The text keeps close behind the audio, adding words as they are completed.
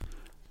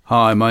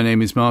Hi, my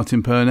name is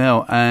Martin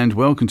Purnell and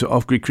welcome to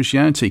Off-Grid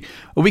Christianity,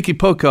 a weekly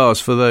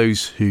podcast for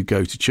those who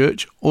go to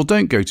church or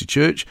don't go to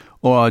church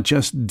or are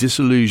just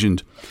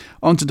disillusioned.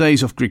 On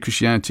today's Off-Grid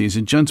Christianity is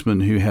a gentleman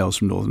who hails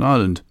from Northern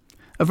Ireland.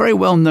 A very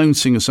well-known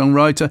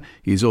singer-songwriter,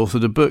 he's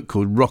authored a book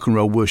called Rock and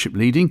Roll Worship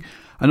Leading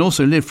and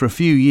also lived for a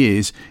few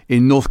years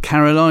in North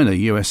Carolina,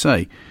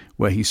 USA,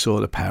 where he saw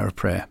the power of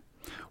prayer.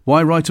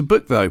 Why write a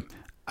book, though,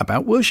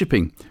 about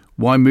worshipping?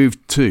 Why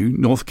move to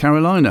North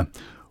Carolina?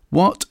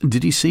 What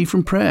did he see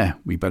from prayer?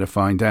 We better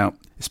find out,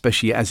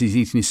 especially as he's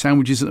eating his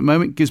sandwiches at the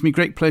moment. It gives me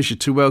great pleasure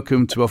to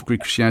welcome to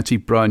Off-Grid Christianity,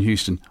 Brian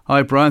Houston.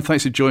 Hi, Brian.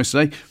 Thanks for joining us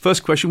today.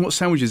 First question, what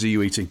sandwiches are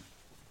you eating?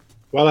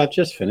 Well, I've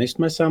just finished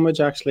my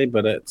sandwich, actually,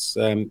 but it's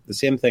the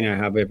same thing I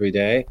have every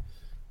day.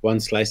 One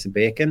slice of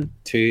bacon,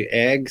 2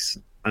 eggs,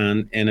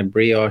 and in a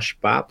brioche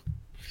bap.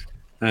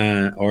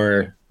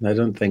 Or I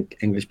don't think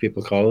English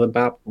people call it a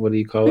bap. What do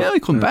you call it? Yeah,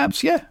 they call them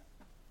baps, yeah.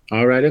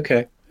 All right,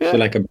 okay. Yeah. So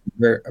like a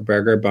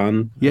burger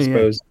bun, I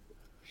suppose. Yeah.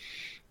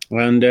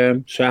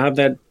 And so I have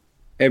that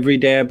every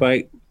day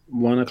about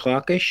 1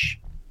 o'clock-ish.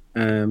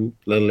 A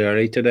little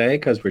early today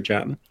because we're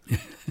chatting.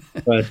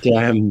 But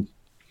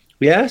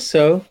yeah,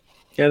 so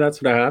yeah, that's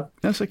what I have.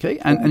 That's okay.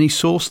 And any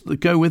sauce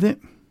that go with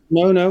it?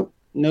 No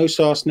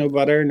sauce, no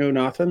butter, no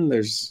nothing.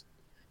 It's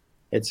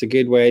a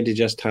good way to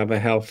just have a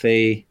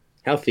healthy-ish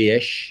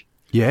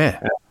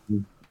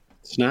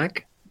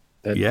snack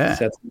that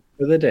sets up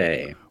for the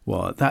day.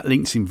 Well, that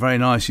links in very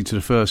nicely to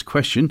the first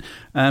question.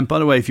 And by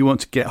the way, if you want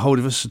to get hold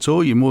of us at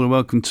all, you're more than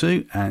welcome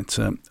to at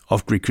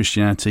Off-Grid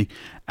Christianity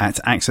at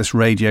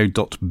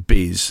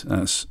accessradio.biz.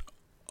 That's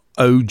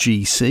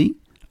OGC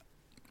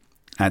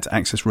at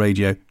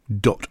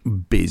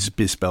accessradio.biz,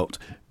 biz spelt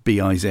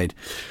B-I-Z.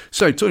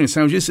 So, talking of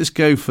sandwiches, let's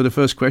go for the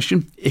first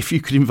question. If you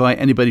could invite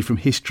anybody from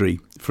history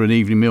for an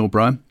evening meal,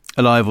 Brian,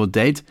 alive or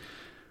dead,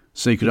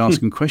 so you could ask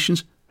them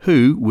questions,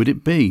 who would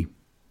it be?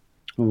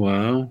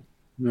 Wow.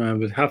 I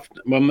would have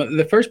to,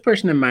 the first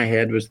person in my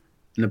head was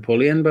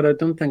Napoleon, but I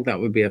don't think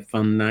that would be a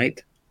fun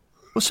night.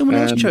 Well, someone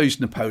else chose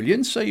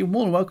Napoleon, so you're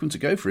more than welcome to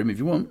go for him if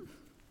you want.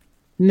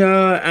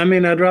 No, I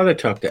mean, I'd rather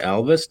talk to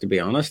Elvis, to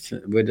be honest.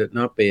 Would it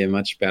not be a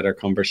much better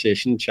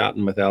conversation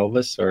chatting with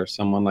Elvis or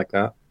someone like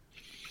that?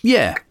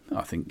 Yeah,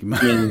 I think. I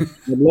mean,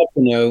 I'd love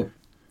to know.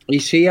 You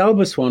see,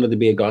 Elvis wanted to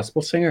be a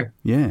gospel singer.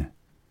 Yeah.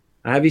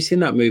 Have you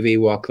seen that movie,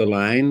 Walk the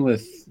Line,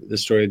 with the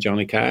story of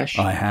Johnny Cash?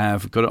 I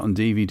have. Got it on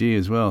DVD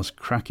as well. It's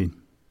cracking.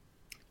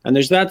 And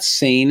there's that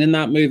scene in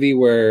that movie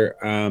where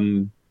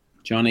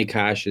Johnny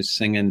Cash is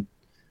singing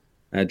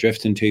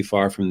Drifting Too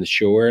Far from the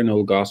Shore, an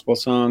old gospel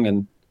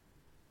song.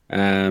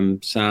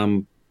 And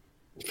Sam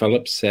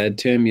Phillips said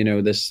to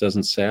him, this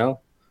doesn't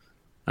sell.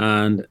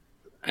 And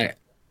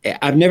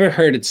I've never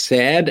heard it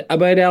said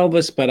about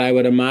Elvis, but I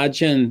would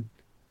imagine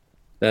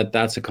that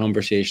that's a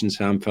conversation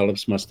Sam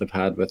Phillips must have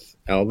had with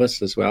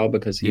Elvis as well,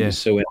 because he was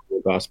so into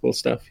the gospel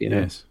stuff,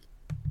 Yes.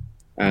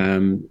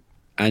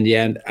 And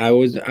yeah, I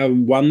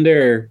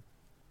wonder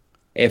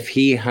if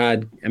he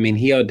had,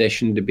 he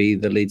auditioned to be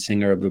the lead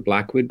singer of the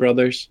Blackwood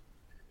Brothers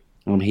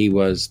and he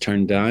was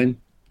turned down.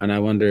 And I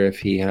wonder if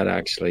he had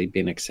actually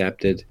been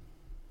accepted,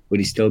 would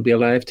he still be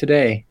alive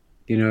today?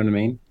 Do you know what I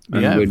mean?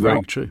 And yeah, would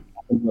very true.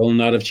 Will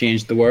not have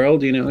changed the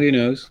world, who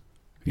knows?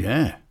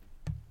 Yeah.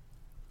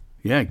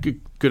 Yeah,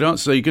 good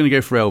answer. So you're going to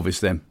go for Elvis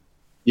then?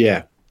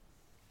 Yeah.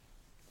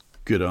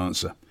 Good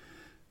answer.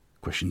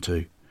 Question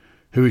 2.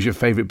 Who is your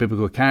favourite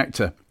biblical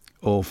character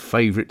or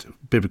favourite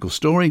biblical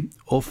story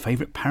or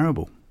favourite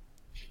parable?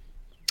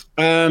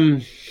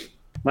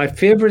 My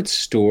favourite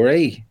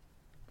story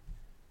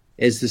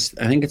is this.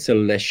 I think it's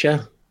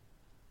Elisha.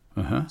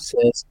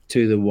 Says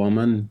to the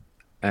woman,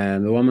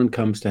 and the woman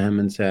comes to him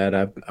and said,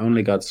 I've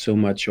only got so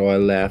much oil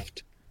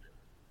left.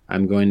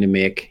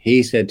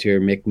 He said to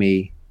her, make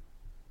me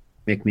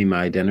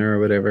my dinner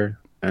or whatever.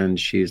 And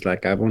she's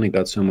like, I've only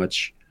got so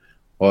much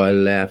oil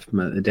left.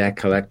 The debt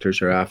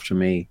collectors are after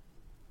me.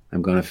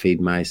 I'm going to feed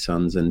my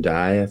sons and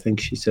die, I think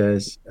she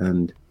says.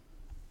 And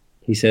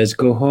he says,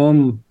 go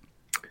home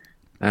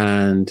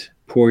and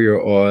pour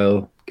your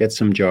oil, get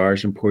some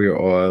jars and pour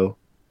your oil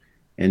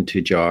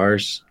into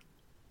jars.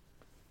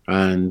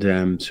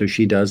 And so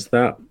she does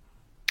that.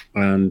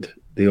 And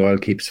the oil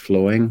keeps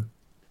flowing.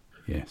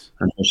 Yes.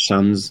 And her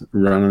son's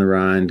running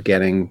around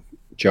getting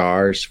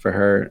jars for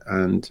her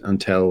and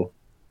until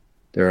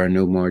there are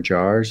no more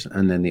jars,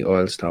 and then the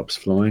oil stops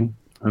flowing.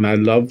 And I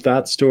love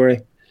that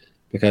story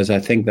because I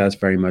think that's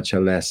very much a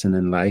lesson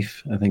in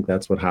life. I think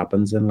that's what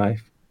happens in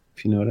life,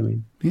 if you know what I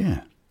mean.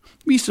 Yeah.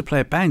 We used to play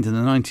a band in the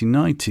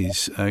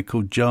 1990s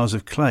called Jars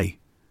of Clay.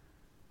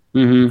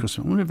 Mm-hmm. I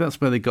wonder if that's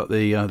where they got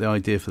the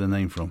idea for the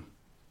name from.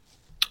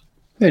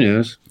 Who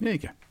knows? There you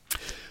go.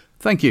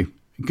 Thank you.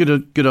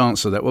 Good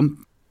answer, that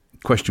one.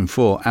 Question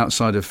 4.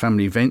 Outside of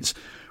family events,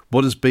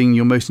 what has been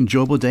your most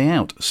enjoyable day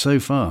out so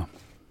far?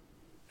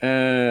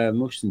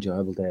 Most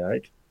enjoyable day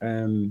out?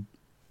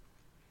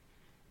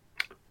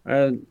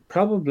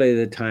 Probably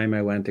the time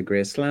I went to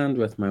Graceland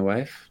with my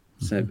wife,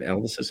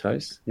 Elvis's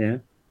house. Yeah,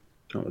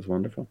 that was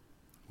wonderful.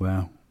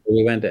 Wow.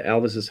 We went to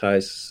Elvis's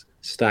house,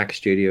 Stack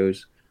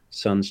Studios,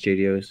 Sun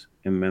Studios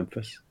in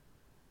Memphis,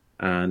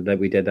 and that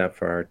we did that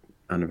for our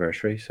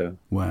anniversary. So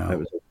wow, that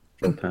was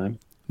full time.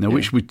 Now,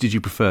 which did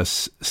you prefer,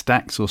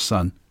 Stax or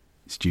Sun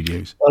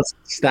Studios? Well,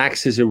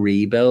 Stax is a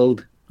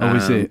rebuild. Oh,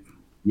 is it?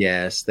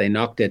 Yes, they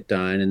knocked it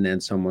down, and then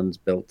someone's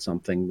built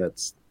something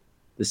that's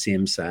the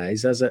same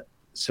size as it,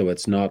 so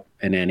it's not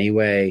in any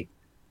way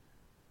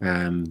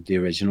the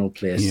original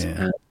place.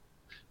 Yeah.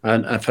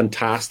 And a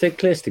fantastic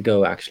place to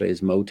go actually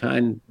is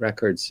Motown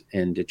Records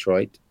in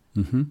Detroit.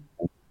 Mm-hmm.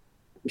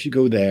 You should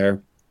go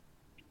there.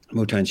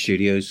 Motown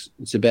Studios.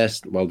 It's the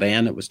best. Well,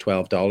 then it was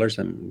 $12,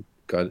 and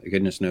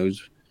goodness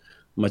knows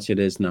how much it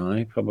is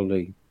now.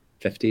 Probably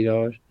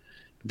 $50.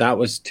 That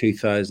was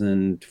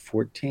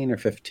 2014 or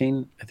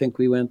 15. I think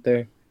we went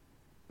there,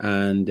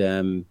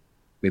 and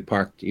we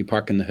parked. You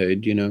park in the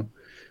hood,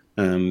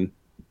 and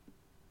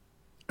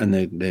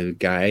the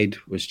guide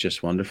was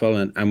just wonderful,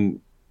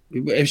 and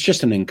it was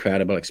just an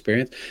incredible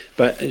experience.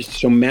 But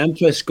so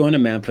going to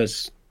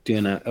Memphis,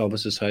 doing at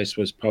Elvis's house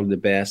was probably the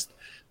best.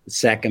 The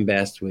second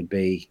best would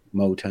be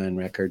Motown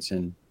Records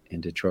in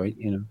Detroit.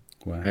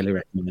 Wow. Highly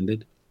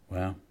recommended.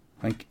 Wow.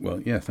 Thank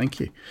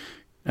you.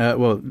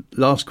 Well,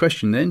 last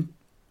question then.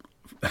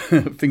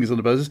 Fingers on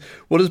the buzzers.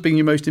 What has been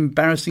your most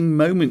embarrassing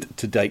moment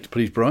to date,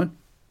 please, Brian?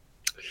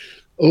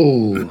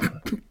 Oh,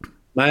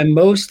 my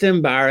most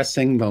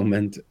embarrassing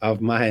moment of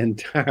my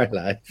entire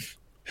life,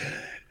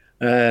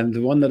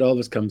 the one that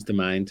always comes to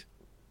mind,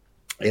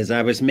 is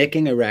I was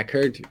making a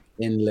record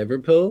in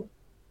Liverpool,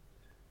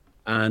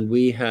 and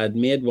we had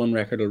made one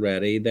record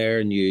already there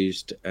and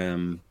used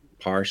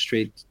Power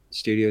Street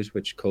Studios,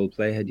 which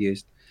Coldplay had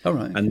used. All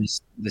right. And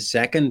the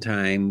second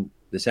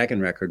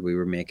record we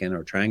were making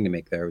or trying to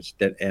make there, which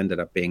ended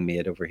up being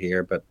made over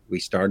here, but we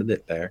started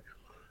it there,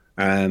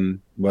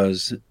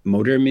 was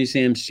Motor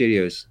Museum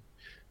Studios,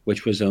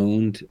 which was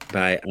owned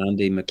by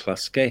Andy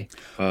McCluskey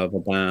of a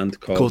band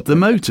called The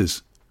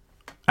Motors.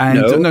 And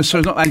no,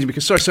 sorry, not Andy,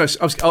 because sorry,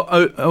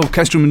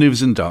 Orchestral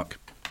Manoeuvres in the Dark.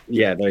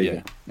 Yeah, there you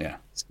go. Yeah.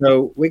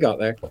 So we got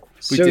there.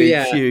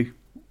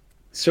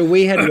 So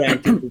we had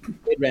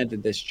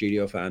rented this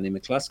studio for Andy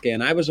McCluskey,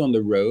 and I was on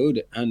the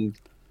road, and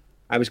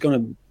I was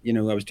going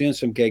to, I was doing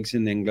some gigs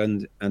in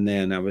England, and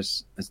then I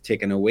was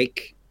taking a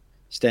week,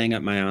 staying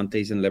at my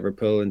auntie's in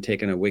Liverpool, and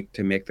taking a week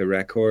to make the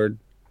record,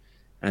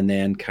 and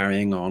then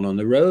carrying on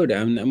the road.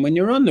 And when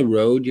you're on the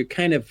road, you're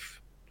kind of,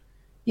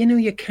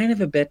 you're kind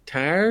of a bit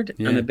tired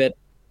and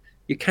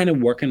you're kind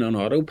of working on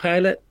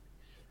autopilot,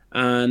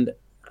 and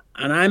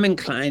I'm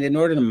inclined, in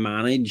order to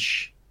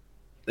manage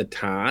the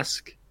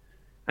task,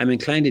 I'm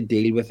inclined to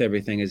deal with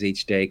everything as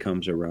each day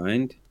comes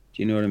around. Do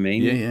you know what I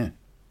mean? Yeah.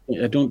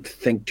 I don't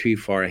think too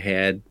far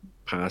ahead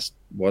past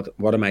what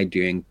am I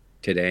doing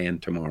today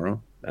and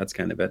tomorrow. That's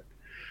kind of it.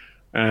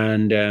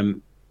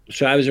 And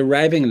so I was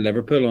arriving in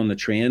Liverpool on the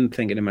train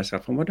thinking to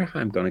myself, I wonder how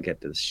I'm going to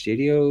get to the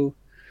studio.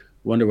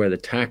 Wonder where the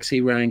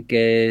taxi rank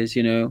is,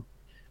 And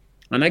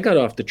I got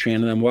off the train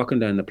and I'm walking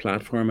down the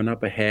platform, and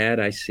up ahead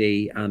I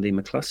see Andy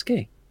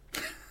McCluskey,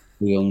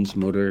 who owns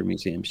Motor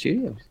Museum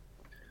Studios.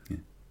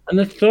 And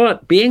the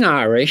thought, being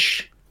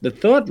Irish, the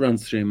thought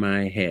runs through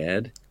my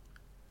head,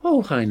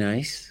 oh, how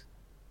nice.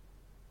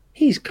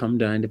 He's come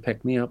down to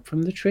pick me up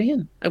from the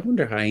train. I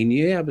wonder how he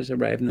knew I was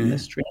arriving on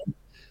this train.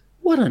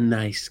 What a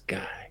nice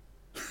guy.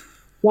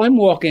 So I'm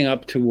walking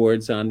up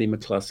towards Andy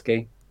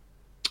McCluskey,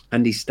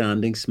 and he's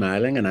standing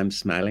smiling, and I'm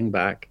smiling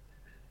back.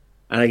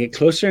 And I get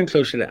closer and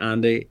closer to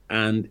Andy,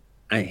 and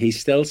he's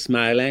still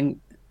smiling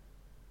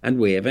and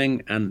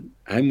waving, and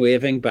I'm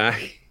waving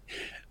back.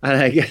 And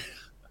I get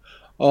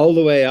all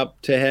the way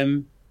up to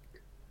him,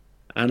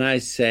 and I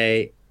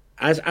say,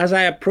 as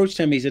I approached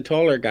him, he's a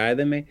taller guy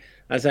than me.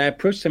 As I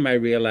approached him, I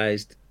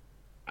realized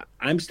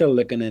I'm still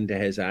looking into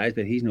his eyes,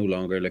 but he's no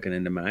longer looking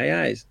into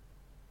my eyes.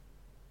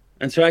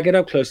 And so I get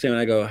up close to him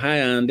and I go, hi,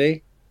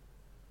 Andy.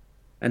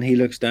 And he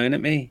looks down at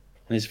me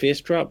and his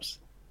face drops.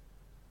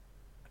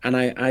 And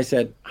I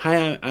said,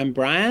 hi, I'm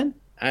Brian.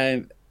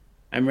 I'm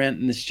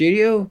renting the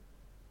studio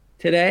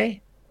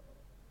today.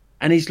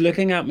 And he's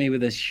looking at me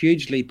with this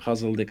hugely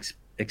puzzled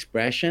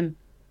expression.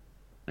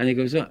 And he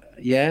goes, oh,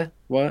 yeah,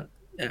 what?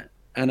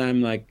 And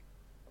I'm like,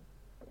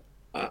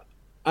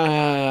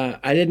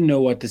 I didn't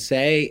know what to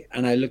say.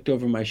 And I looked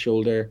over my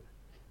shoulder,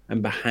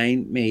 and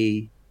behind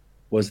me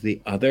was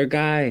the other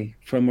guy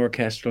from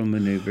Orchestral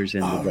Manoeuvres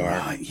in the Dark.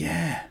 Right,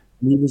 yeah.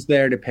 He was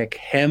there to pick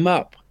him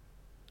up.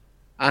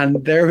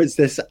 And there was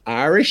this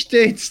Irish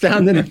dude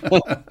standing in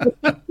front.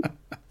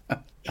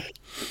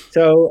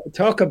 So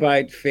talk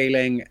about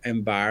feeling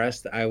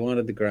embarrassed. I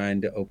wanted the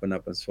ground to open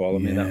up and swallow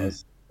me. That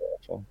was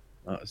awful.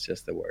 That was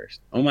just the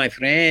worst. Oh, my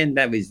friend,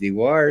 that was the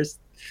worst.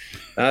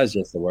 That was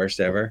just the worst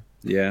ever.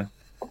 Yeah.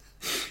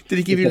 Did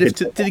he give you a lift?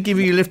 Did he give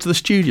you a lift to the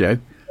studio?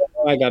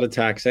 Oh, I got a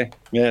taxi.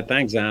 Yeah,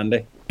 thanks,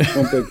 Andy.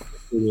 Won't go to the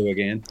studio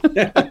again.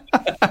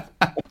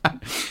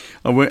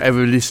 I won't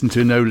ever listen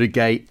to Enola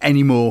Gay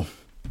anymore.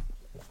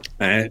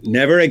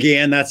 Never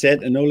again. That's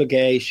it. Enola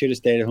Gay should have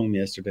stayed at home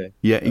yesterday.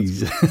 Yeah,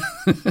 exactly.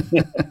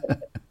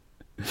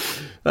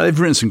 They've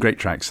written some great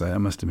tracks there, I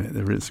must admit.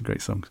 They've written some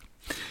great songs.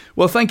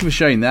 Well, thank you for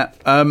sharing that.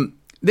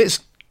 Let's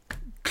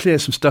clear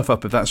some stuff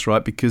up if that's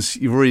right, because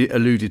you've already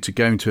alluded to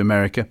going to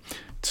America,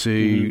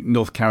 to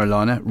North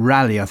Carolina.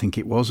 Raleigh, I think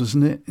it was,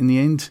 wasn't it, in the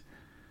end?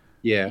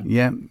 Yeah.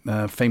 Yeah,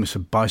 famous for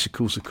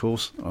bicycles, of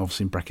course,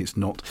 obviously in brackets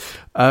not.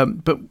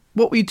 But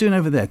what were you doing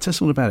over there? Tell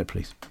us all about it,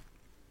 please.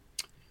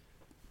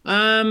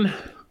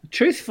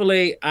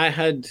 Truthfully, I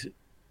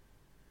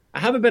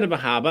have a bit of a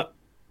habit.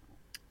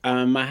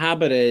 My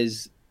habit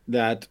is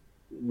that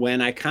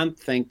when I can't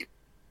think,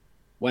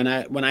 when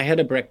I hit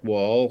a brick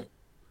wall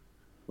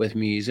with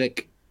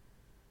music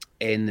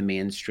in the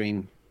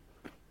mainstream,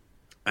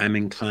 I'm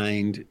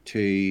inclined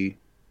to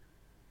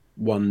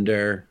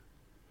wonder,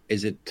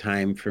 is it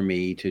time for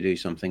me to do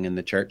something in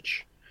the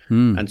church?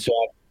 And so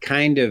I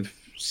kind of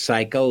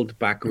cycled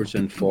backwards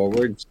and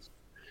forwards.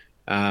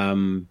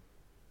 I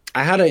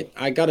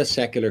got a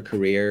secular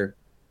career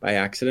by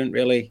accident,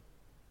 really.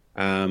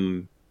 I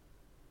mean,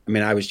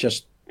 I was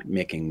just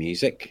making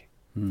music.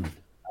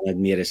 I'd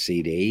made a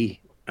CD,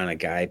 and a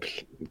guy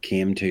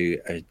came to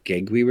a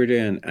gig we were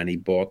doing, and he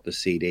bought the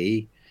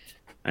CD,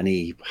 and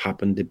he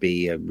happened to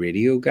be a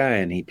radio guy,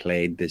 and he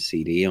played the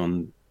CD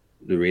on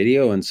the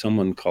radio, and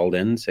someone called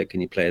in and said,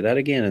 "Can you play that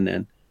again?" And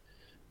then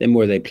the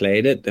more they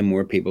played it, the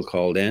more people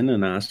called in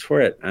and asked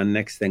for it. And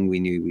next thing we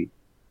knew,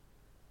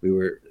 we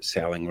were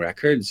selling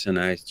records, and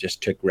I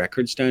just took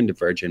records down to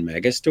Virgin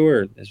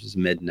Megastore. This was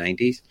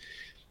mid-90s.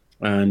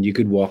 And you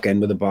could walk in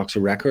with a box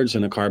of records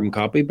and a carbon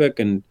copy book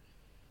and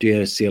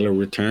do a sale or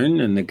return,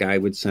 and the guy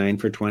would sign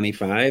for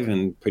 25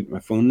 and put my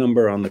phone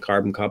number on the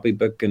carbon copy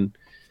book. And,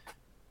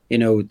 you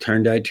know,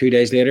 turned out 2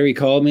 days later, he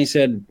called me,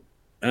 said,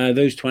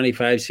 those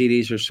 25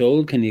 CDs are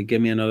sold. Can you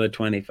give me another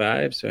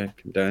 25? So I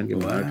came down, give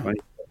him another 25.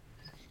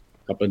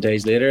 A couple of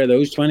days later,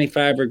 those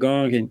 25 are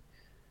gone.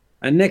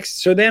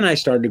 So then I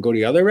started to go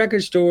to other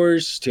record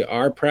stores, to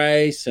Our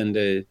Price and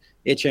to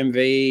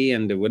HMV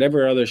and to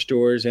whatever other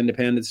stores,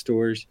 independent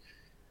stores.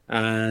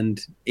 And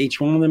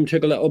each one of them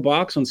took a little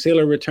box on sale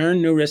or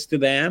return, no risk to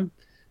them.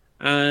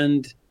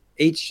 And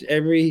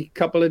every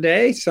couple of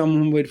days,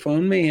 someone would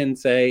phone me and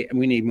say,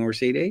 we need more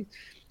CDs.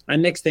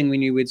 And next thing we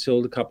knew, we'd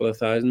sold a couple of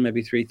thousand,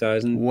 maybe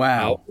 3,000.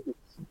 Wow. Albums.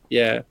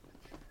 Yeah.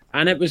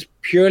 And it was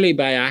purely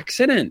by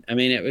accident. I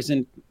mean, it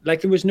wasn't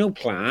like there was no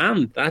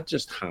plan. That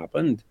just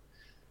happened.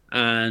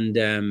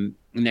 And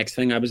next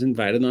thing, I was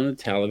invited on the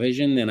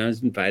television. Then I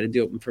was invited to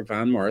open for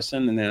Van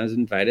Morrison. And then I was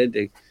invited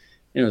to,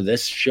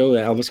 this show,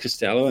 Elvis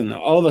Costello. And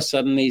all of a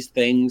sudden, these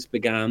things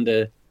began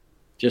to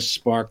just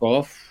spark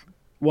off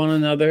one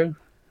another.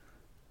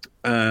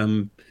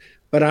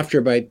 But after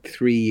about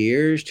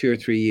 2 or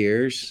 3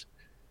 years,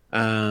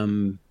 I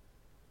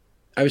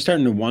was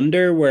starting to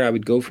wonder where I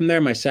would go from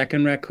there. My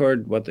second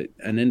record,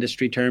 an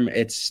industry term,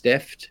 it's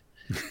stiffed.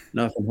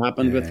 Nothing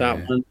happened with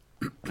that one.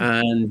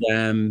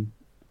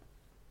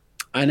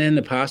 And then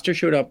the pastor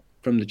showed up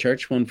from the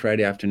church one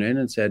Friday afternoon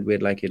and said,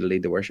 "We'd like you to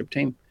lead the worship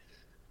team."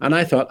 And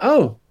I thought,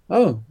 oh,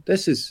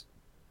 this is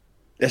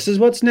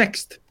what's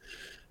next.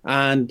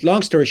 And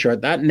long story short,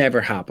 that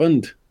never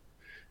happened.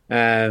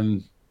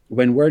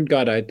 When word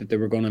got out that they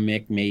were going to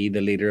make me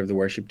the leader of the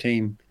worship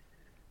team,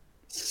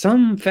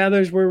 some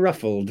feathers were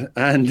ruffled.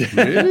 And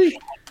really?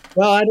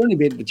 Well, I'd only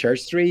been at the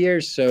church 3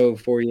 years, so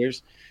 4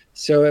 years.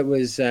 So it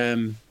was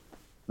there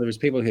was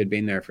people who had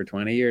been there for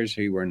 20 years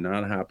who were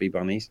not happy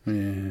bunnies.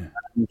 Yeah.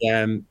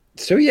 And,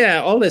 so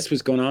yeah, all this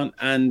was going on,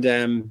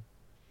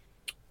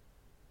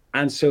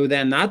 and so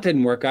then that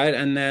didn't work out,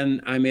 and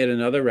then I made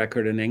another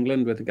record in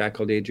England with a guy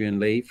called Adrian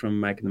Lee from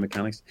Mike and the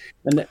Mechanics,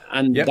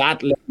 and Yep.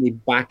 that led me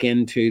back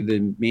into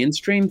the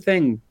mainstream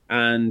thing.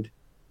 And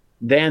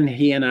then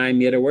he and I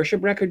made a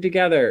worship record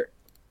together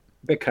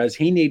because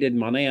he needed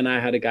money, and I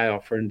had a guy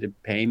offering to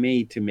pay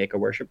me to make a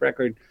worship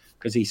record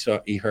because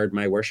he heard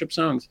my worship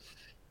songs.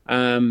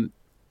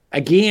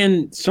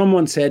 Again,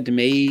 someone said to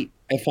me,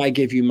 "If I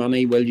give you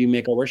money, will you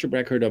make a worship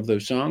record of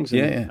those songs?"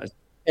 And Yeah. I said,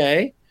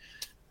 "Okay."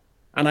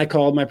 And I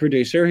called my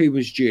producer, who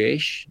was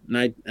Jewish,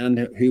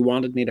 and who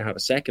wanted me to have a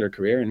secular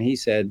career, and he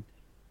said,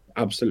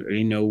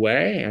 "Absolutely no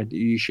way!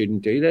 You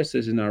shouldn't do this.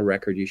 This is not a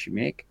record you should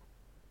make,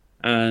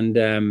 and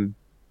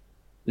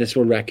this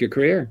will wreck your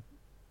career."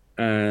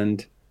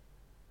 And a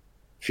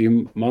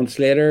few months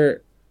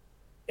later,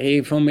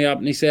 he phoned me up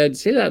and he said,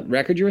 "See that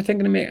record you were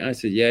thinking of making?" I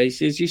said, "Yeah." He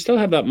says, "You still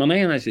have that money?"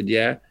 And I said,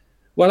 "Yeah."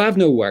 "Well, I have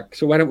no work,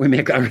 so why don't we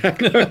make that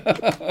record?"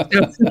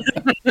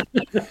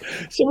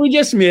 So we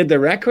just made the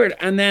record,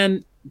 and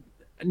then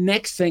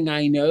next thing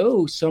I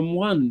know,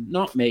 someone,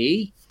 not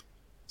me,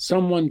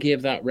 someone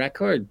gave that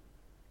record.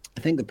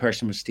 I think the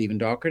person was Stephen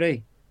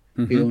Doherty,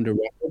 who owned a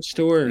record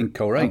store In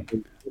Coleraine.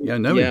 Yeah, I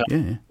know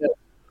him. Yeah.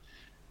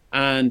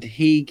 And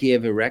he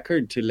gave a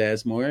record to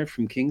Les Moore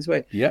from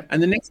Kingsway. Yep.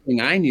 And the next thing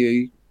I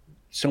knew,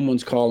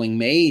 someone's calling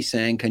me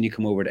saying, "Can you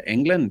come over to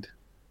England?"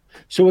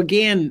 So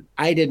again,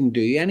 I didn't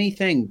do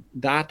anything.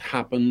 That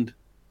happened,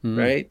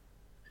 right?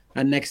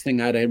 And next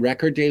thing I had a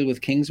record deal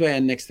with Kingsway,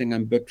 and next thing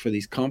I'm booked for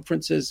these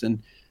conferences.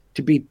 And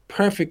to be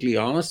perfectly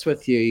honest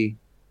with you,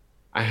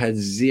 I had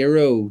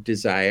zero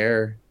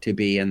desire to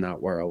be in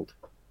that world.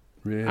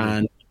 Really?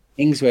 And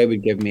Kingsway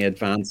would give me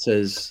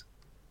advances.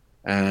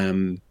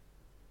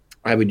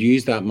 I would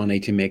use that money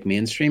to make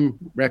mainstream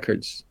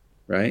records,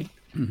 right?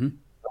 Mm-hmm.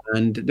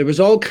 And there was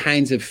all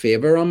kinds of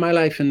favor on my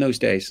life in those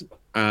days.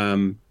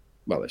 Well,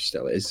 there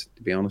still is,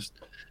 to be honest.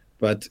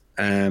 But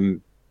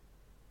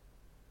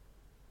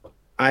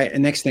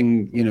next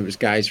thing, it was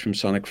guys from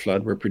Sonic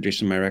Flood were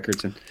producing my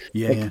records. And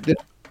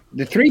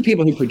the three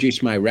people who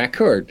produced my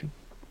record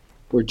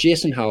were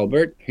Jason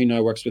Halbert, who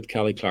now works with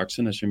Kelly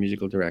Clarkson as her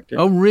musical director.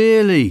 Oh,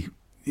 really?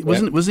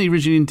 Wasn't he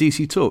originally in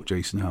DC Talk,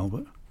 Jason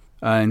Halbert?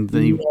 And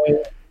then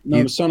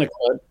it was Sonic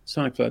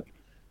Flood.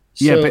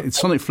 Yeah, but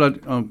Sonic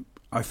Flood.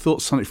 I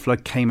thought Sonic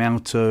Flood came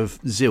out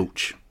of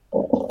Zilch,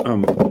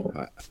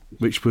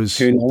 which was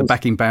the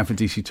backing band for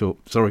DC Talk.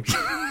 Sorry.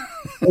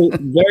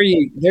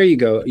 There you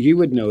go. You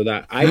would know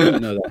that. I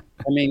don't know that.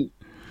 I mean,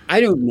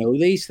 I don't know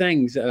these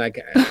things.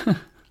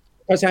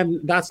 Because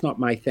that's not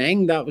my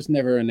thing. That was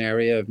never an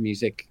area of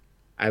music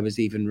I was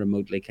even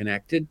remotely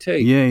connected to.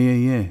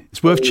 Yeah.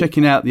 It's worth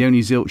checking out the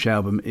Only Zilch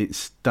album. It's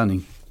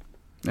stunning.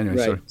 Anyway,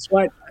 right.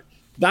 Sorry. So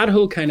that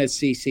whole kind of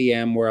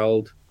CCM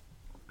world,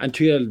 and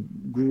to a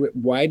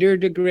wider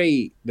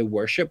degree, the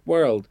worship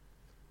world,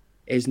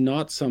 is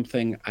not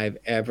something I've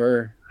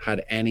ever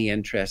had any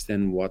interest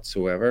in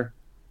whatsoever.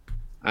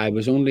 I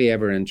was only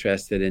ever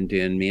interested in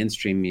doing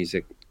mainstream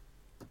music.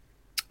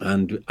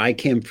 And I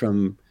came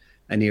from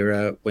an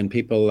era when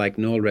people like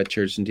Noel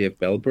Richards and Dave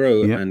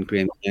Bilbrough and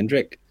Graham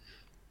Kendrick,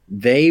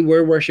 they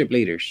were worship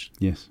leaders.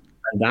 Yes.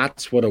 And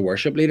that's what a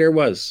worship leader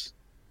was.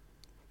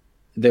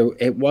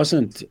 It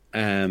wasn't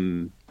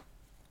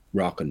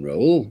rock and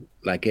roll.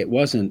 Like, it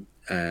wasn't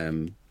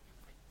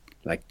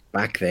like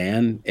back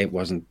then, it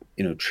wasn't,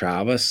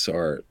 Travis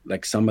or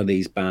like some of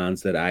these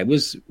bands that I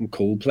was,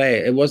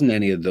 Coldplay. It wasn't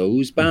any of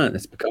those bands.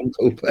 It's become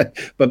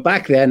Coldplay. But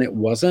back then it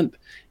wasn't.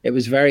 It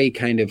was very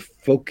kind of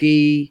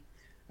folky,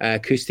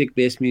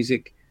 acoustic-based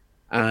music,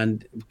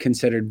 and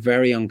considered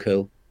very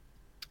uncool.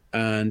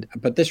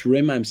 But this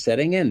room I'm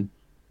sitting in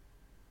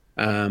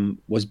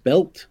was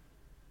built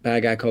by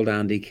a guy called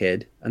Andy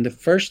Kidd, and the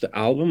first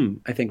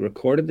album I think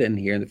recorded in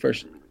here, and the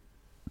first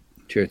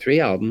 2 or 3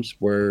 albums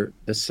were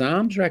the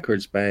Psalms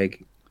records by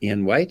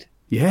Ian White.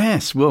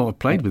 Yes, well, I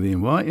played with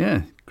Ian White.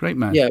 Yeah, great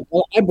man. Yeah,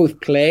 well, I both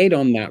played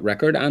on that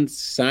record and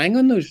sang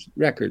on those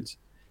records,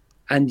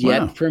 and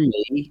yet for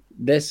me,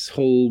 this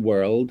whole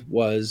world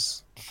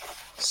was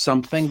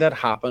something that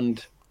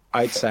happened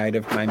outside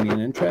of my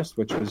main interest,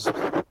 which was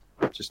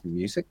just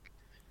music.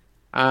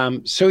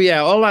 So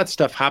yeah, all that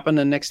stuff happened,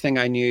 and next thing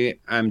I knew,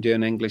 I'm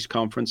doing English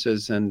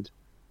conferences, and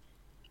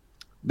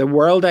the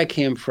world I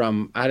came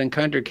from, I'd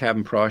encountered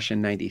Kevin Prosh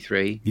in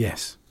 '93.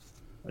 Yes.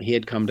 He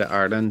had come to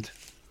Ireland,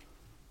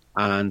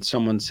 and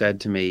someone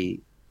said to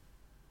me,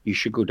 you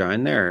should go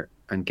down there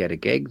and get a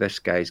gig. This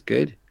guy's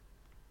good.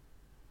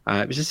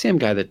 It was the same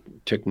guy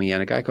that took me in,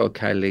 a guy called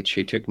Kyle Leach,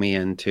 who took me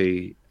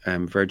into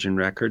Virgin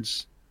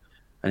Records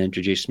and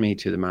introduced me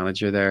to the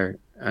manager there.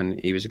 And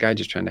he was a guy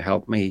just trying to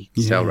help me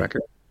sell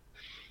records.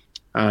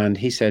 And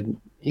he said,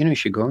 you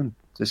should go on.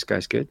 This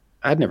guy's good.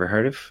 I'd never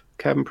heard of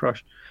Kevin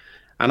Prosh.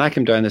 And I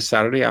came down this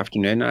Saturday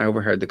afternoon, and I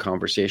overheard the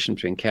conversation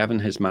between Kevin,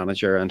 his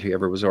manager, and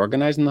whoever was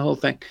organizing the whole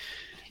thing.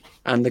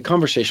 And the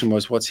conversation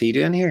was, what's he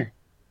doing here?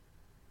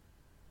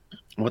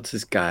 What's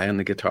this guy on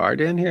the guitar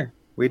doing here?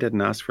 We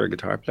didn't ask for a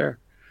guitar player.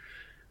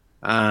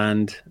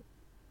 And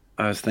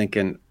I was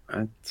thinking,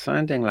 it's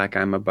sounding like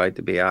I'm about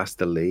to be asked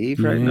to leave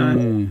right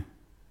now.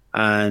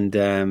 And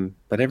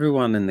but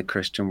everyone in the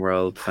Christian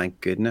world,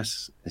 thank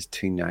goodness, is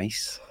too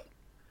nice.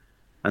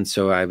 And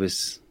so I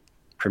was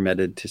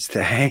permitted to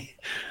stay.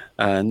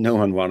 No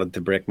one wanted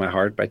to break my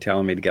heart by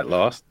telling me to get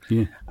lost.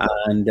 Yeah.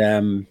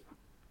 And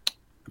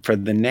for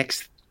the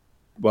next,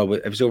 well,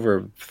 it was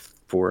over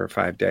 4 or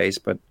 5 days,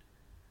 but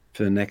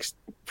for the next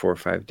 4 or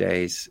 5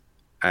 days,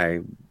 I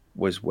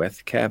was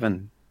with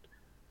Kevin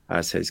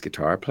as his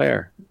guitar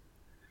player.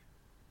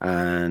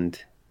 And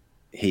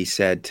he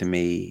said to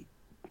me,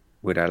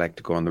 would I like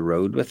to go on the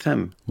road with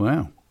him?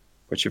 Wow.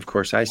 Which, of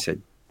course, I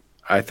said,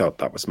 I thought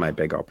that was my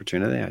big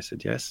opportunity. I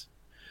said yes.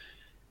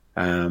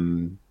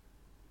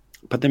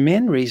 But the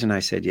main reason I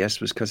said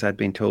yes was because I'd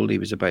been told he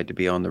was about to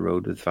be on the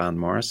road with Van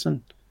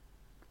Morrison.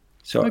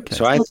 So I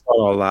thought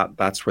all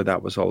that's where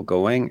that was all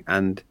going.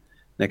 And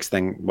next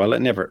thing, well,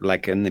 it never,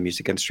 like in the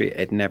music industry,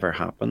 it never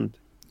happened.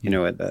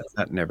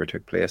 That never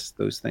took place,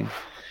 those things.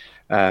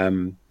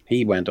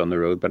 He went on the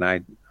road, but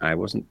I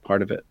wasn't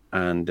part of it.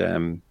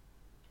 And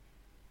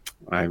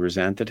I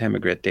resented him a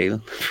great deal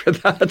for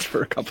that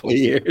for a couple of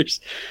years.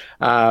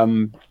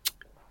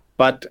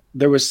 But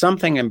there was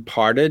something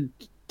imparted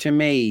to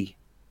me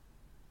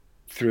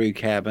through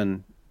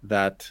Kevin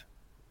that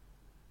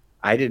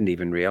I didn't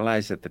even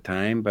realize at the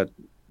time, but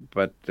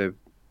there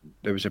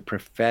was a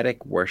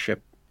prophetic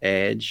worship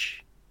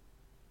edge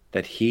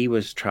that he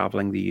was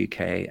traveling the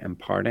UK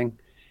imparting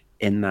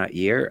in that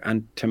year.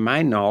 And to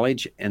my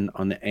knowledge,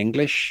 on the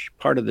English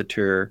part of the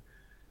tour,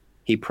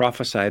 he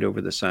prophesied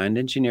over the sound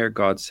engineer.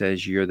 God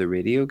says, you're the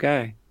radio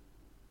guy.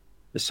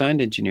 The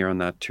sound engineer on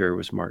that tour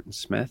was Martin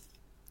Smith.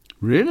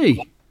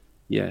 Really?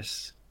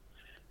 Yes.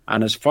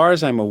 And as far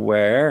as I'm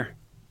aware,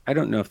 I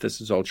don't know if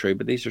this is all true,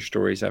 but these are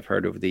stories I've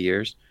heard over the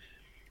years.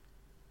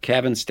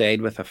 Kevin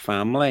stayed with a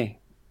family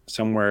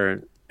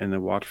somewhere in the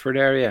Watford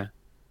area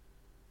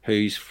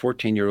whose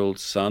 14-year-old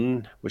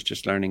son was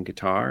just learning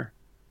guitar.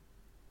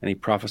 And he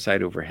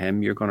prophesied over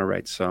him, you're going to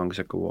write songs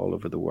that go all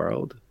over the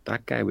world.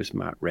 That guy was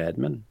Matt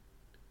Redman.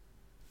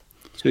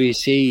 So you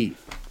see,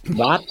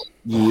 that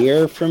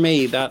year for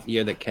me, that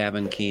year that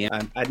Kevin came,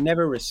 I'd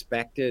never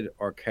respected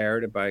or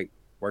cared about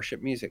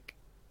worship music.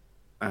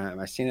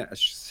 I seen it as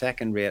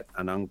second rate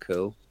and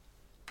uncool.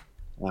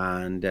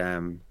 And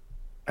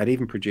I'd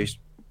even produced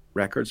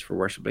records for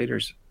worship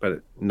leaders,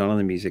 but none of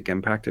the music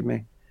impacted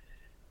me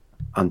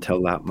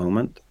until that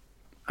moment.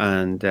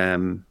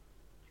 And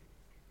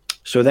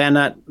so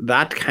then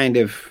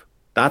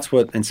that's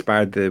what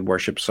inspired the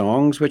worship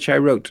songs, which I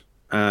wrote.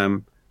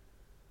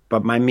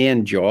 But my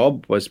main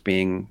job was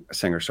being a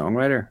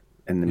singer-songwriter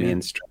in the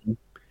mainstream.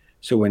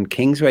 So when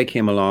Kingsway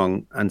came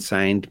along and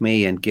signed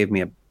me and gave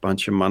me a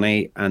bunch of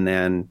money and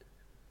then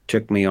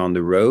took me on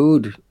the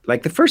road,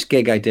 like the first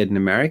gig I did in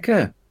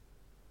America,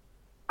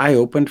 I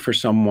opened for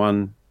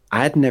someone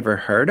I had never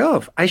heard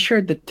of. I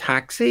shared the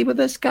taxi with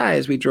this guy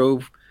as we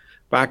drove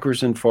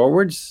backwards and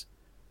forwards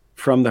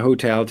from the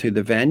hotel to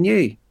the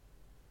venue.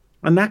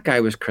 And that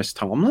guy was Chris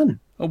Tomlin.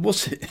 Oh,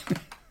 was it?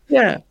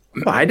 Yeah.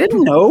 Well, I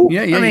didn't know.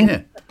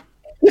 Yeah.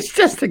 It's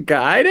just a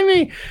guy to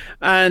me.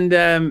 And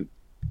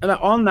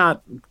on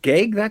that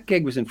gig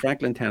was in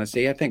Franklin,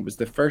 Tennessee. I think it was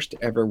the first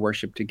ever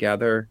Worship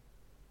Together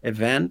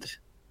event.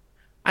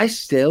 I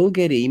still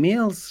get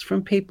emails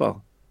from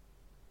people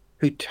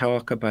who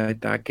talk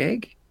about that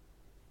gig.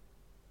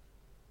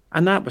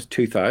 And that was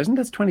 2000.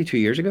 That's 22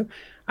 years ago.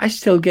 I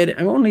still get it.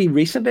 Only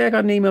recently I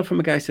got an email from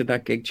a guy who said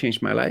that gig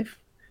changed my life.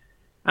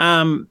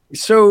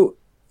 So,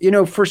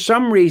 for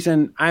some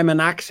reason, I'm an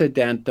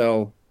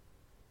accidental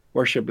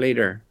worship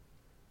leader.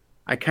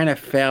 I kind of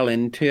fell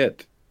into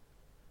it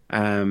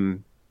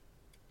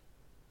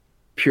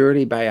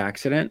purely by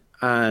accident.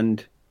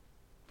 And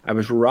I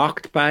was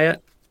rocked by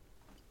it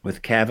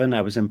with Kevin.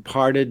 I was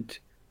imparted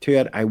to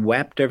it. I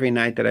wept every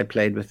night that I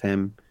played with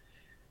him.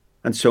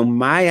 And so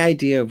my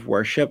idea of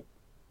worship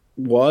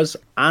was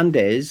and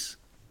is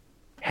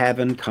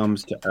heaven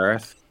comes to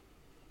earth,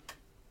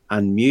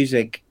 and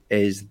music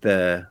is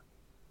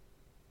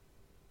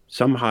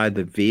somehow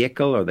the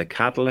vehicle or the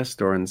catalyst,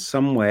 or in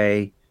some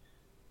way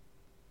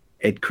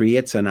it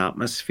creates an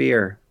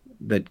atmosphere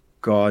that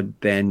God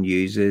then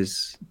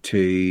uses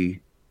to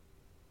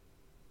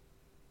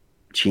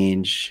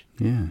change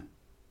the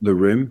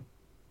room.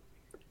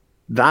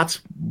 That's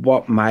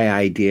what my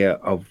idea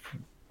of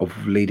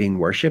leading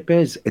worship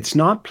is. It's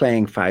not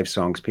playing 5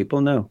 songs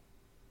people know.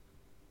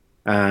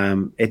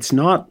 It's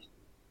not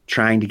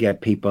trying to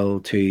get people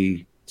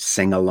to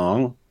sing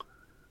along.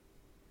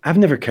 I've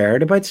never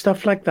cared about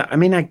stuff like that. I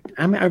mean, I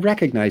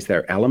recognize there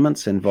are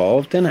elements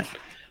involved in it,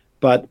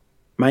 but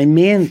my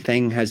main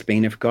thing has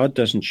been, if God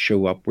doesn't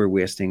show up, we're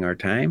wasting our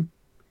time.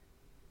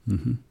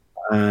 Mm-hmm.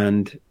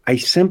 And I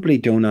simply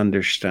don't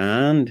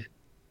understand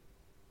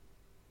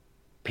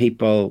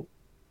people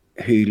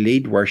who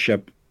lead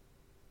worship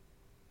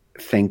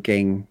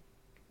thinking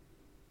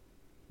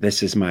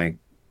this is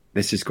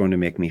going to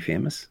make me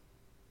famous,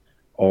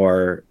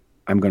 or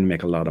I'm going to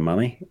make a lot of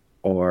money,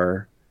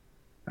 or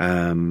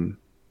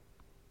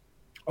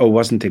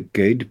wasn't it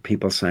good?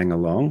 People sang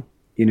along,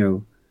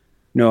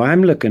 No,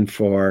 I'm looking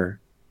for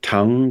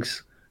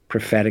tongues,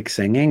 prophetic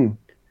singing,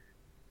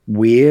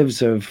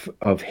 waves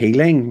of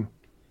healing.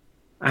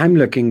 I'm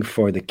looking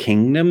for the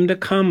kingdom to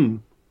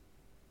come.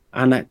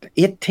 And at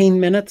 18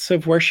 minutes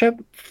of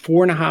worship,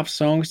 4.5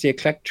 songs to a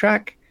click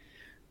track,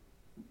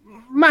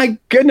 my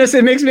goodness,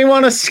 it makes me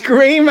want to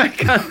scream. I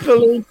can't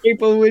believe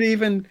people would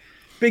even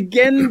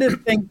begin to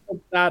think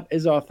that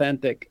is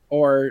authentic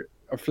or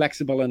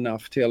flexible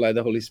enough to allow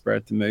the Holy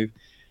Spirit to move.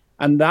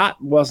 And that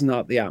was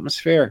not the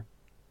atmosphere.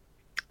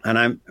 And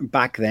I'm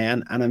back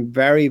then, and I'm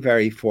very,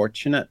 very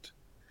fortunate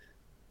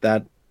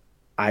that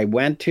I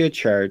went to a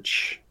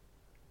church.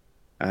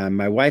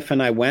 My wife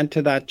and I went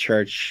to that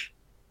church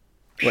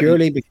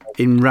purely because...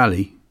 In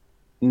Raleigh?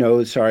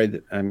 No,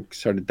 sorry, I'm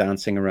sort of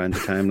dancing around the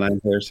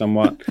timeline here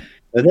somewhat.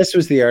 This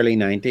was the early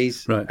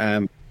 90s.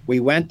 Right. We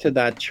went to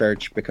that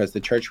church because the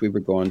church we were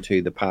going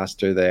to, the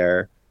pastor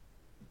there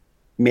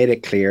made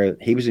it clear,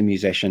 he was a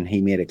musician,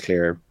 he made it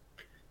clear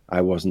I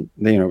wasn't,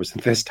 it was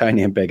this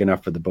tiny and big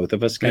enough for the both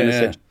of us kind of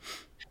situation.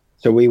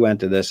 So we went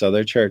to this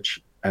other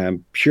church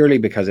purely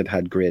because it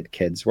had great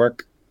kids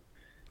work.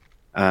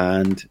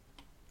 And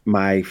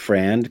my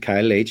friend,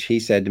 Kyle Leach, he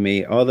said to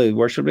me, the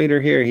worship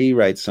leader here, he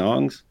writes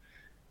songs.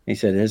 He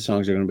said his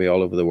songs are going to be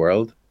all over the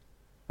world.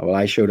 Well,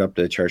 I showed up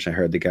to the church, I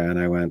heard the guy, and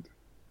I went,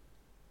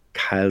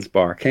 Kyle's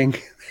barking.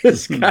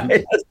 This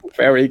guy is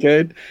very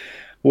good.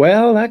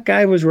 Well, that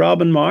guy was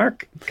Robin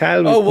Mark.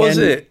 Kyle was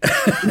it?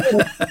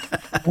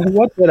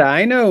 What did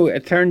I know?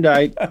 It turned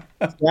out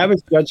I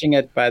was judging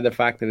it by the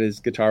fact that his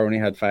guitar only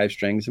had 5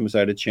 strings and was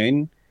out of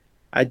tune.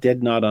 I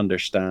did not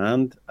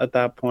understand at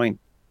that point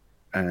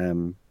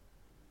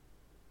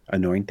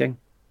anointing.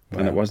 Wow.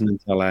 And it wasn't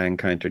until I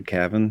encountered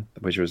Kevin,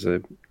 which was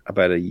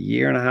about a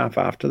year and a half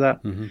after that,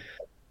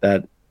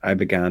 that I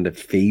began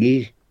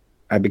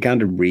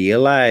to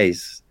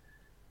realize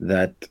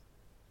that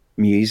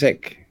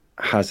music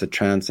has a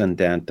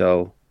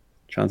transcendental,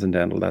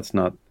 that's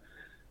not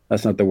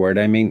the word.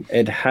 I mean,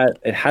 it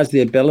has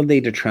the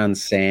ability to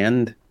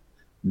transcend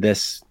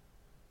this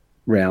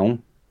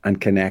realm and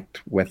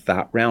connect with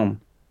that realm.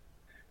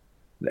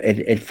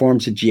 It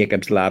forms a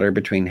Jacob's ladder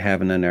between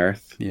heaven and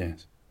earth.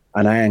 Yes.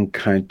 And I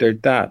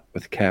encountered that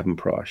with Kevin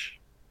Prosh.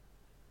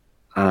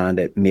 And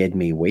it made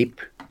me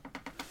weep.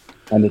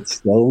 And it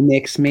still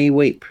makes me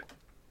weep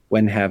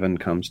when heaven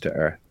comes to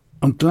earth.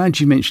 I'm glad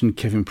you mentioned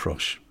Kevin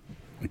Prosh,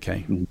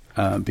 okay?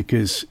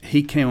 Because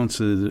he came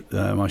onto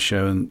my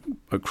show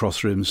at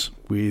Crossrooms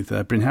with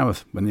Bryn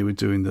Haworth when they were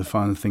doing the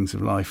Final Things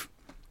of Life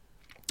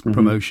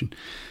promotion.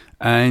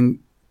 And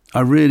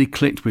I really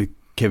clicked with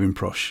Kevin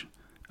Prosh.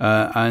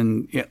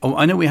 And yeah,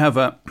 I know we have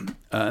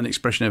an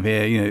expression over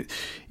here,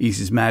 he's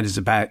as mad as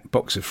a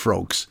box of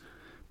frogs.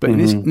 But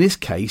in this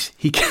case,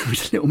 he carried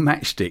a little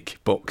matchstick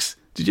box.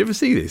 Did you ever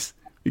see this?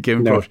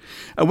 Kevin Prosh.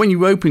 And when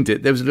you opened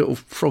it, there was a little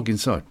frog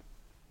inside.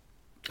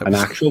 An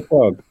actual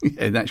frog?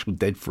 Yeah, an actual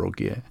dead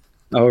frog, yeah.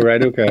 Oh,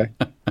 right, okay.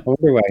 I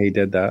wonder why he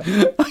did that.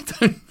 I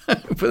don't know,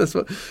 but that's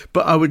what.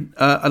 But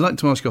I'd like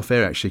to ask you off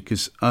air, actually,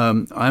 because I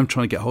am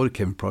trying to get hold of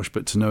Kevin Prosh,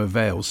 but to no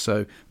avail.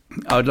 So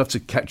I'd love to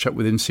catch up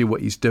with him, see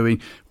what he's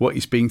doing, what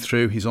he's been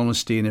through, his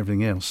honesty and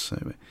everything else.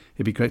 So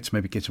it'd be great to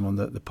maybe get him on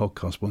the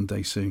podcast one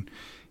day soon,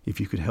 if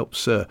you could help,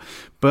 sir.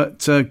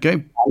 But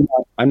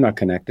I'm not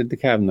connected to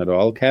Kevin at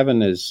all.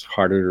 Kevin is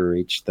harder to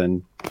reach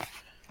than,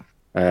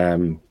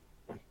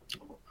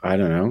 I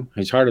don't know.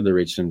 He's harder to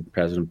reach than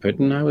President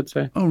Putin, I would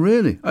say. Oh,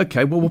 really?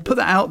 Okay. Well, we'll put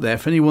that out there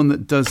for anyone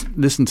that does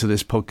listen to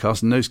this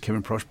podcast and knows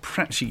Kevin Prosh.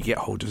 Perhaps you can get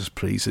hold of us,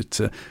 please, at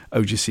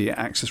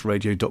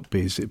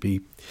ogc@accessradio.biz.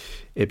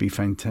 It'd be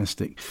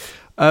fantastic.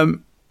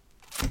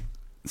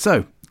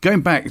 So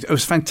going back, it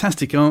was a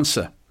fantastic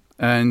answer,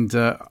 and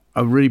I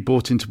really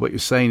bought into what you're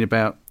saying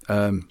about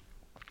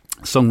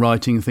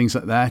songwriting and things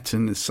like that.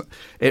 And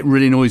it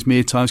really annoys me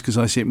at times because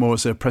I see it more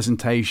as a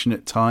presentation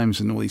at times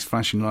and all these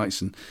flashing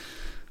lights and.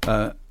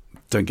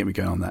 Don't get me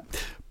going on that.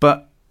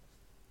 But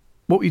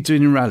what were you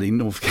doing in Raleigh,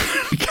 North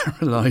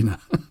Carolina?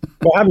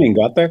 Well, I haven't even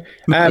got there.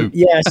 No.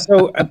 Yeah,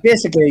 so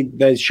basically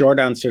the short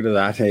answer to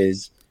that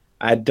is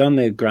I'd done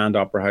the Grand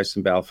Opera House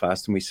in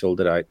Belfast and we sold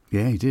it out.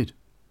 Yeah, you did.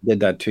 Did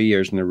that 2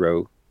 years in a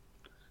row.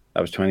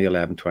 That was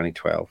 2011,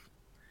 2012.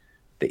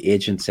 The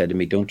agent said to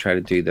me, don't try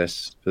to do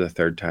this for the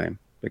third time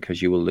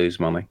because you will lose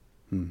money.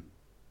 He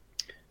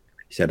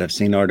said, I've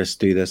seen artists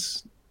do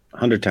this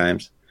 100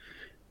 times.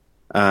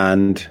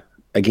 And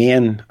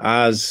again,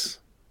 as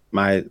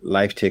my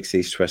life takes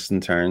these twists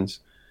and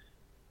turns,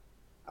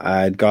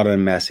 I'd got a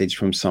message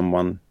from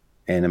someone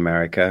in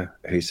America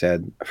who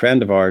said, a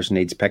friend of ours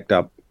needs picked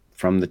up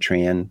from the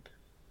train,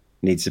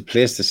 needs a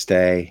place to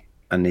stay,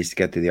 and needs to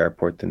get to the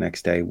airport the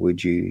next day.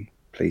 Would you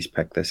please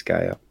pick this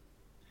guy up?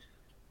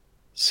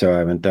 So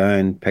I went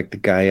down, picked the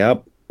guy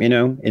up.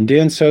 In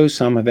doing so,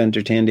 some have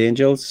entertained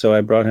angels. So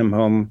I brought him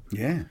home.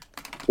 Yeah.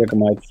 Took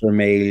him out for a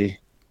meal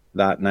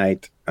that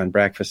night and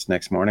breakfast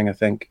next morning, I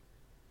think,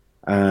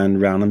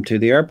 and ran him to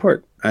the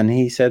airport. And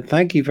he said,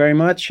 thank you very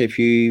much. If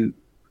you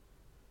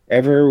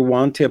ever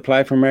want to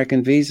apply for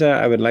American visa,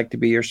 I would like to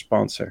be your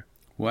sponsor.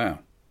 Wow.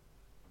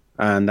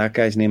 And that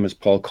guy's name was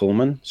Paul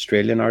Coleman,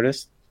 Australian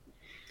artist,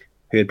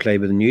 who had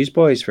played with the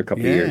Newsboys for a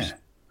couple of years.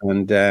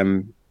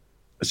 And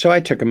so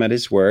I took him at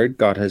his word,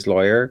 got his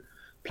lawyer,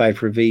 applied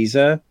for a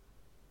visa.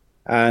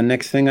 And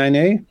next thing I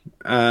knew,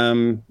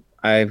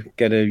 I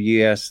get a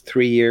US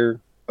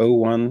 3-year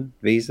O1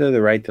 visa,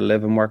 the right to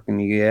live and work in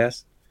the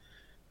US.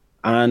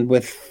 And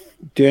with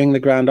doing the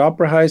Grand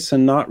Opera House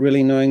and not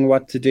really knowing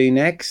what to do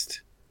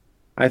next,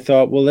 I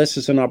thought, well, this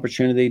is an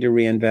opportunity to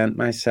reinvent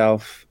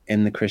myself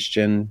in the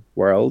Christian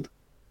world.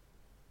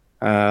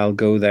 I'll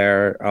go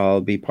there. I'll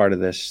be part of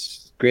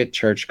this great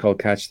church called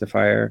Catch the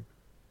Fire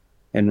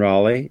in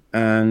Raleigh.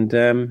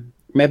 And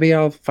maybe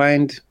I'll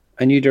find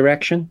a new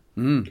direction.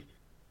 And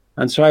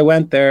so I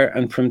went there.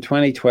 And from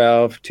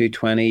 2012 to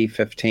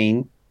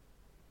 2015,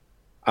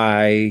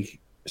 I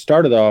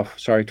started off,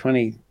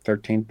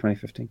 2013,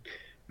 2015.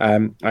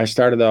 I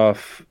started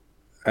off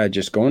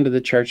just going to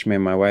the church. Me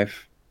and my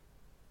wife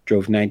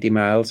drove 90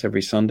 miles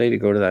every Sunday to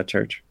go to that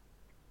church.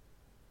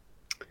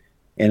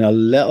 In a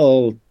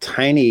little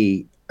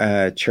tiny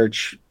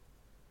church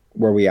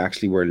where we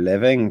actually were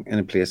living in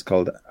a place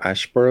called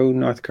Ashboro,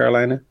 North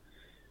Carolina.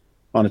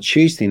 On a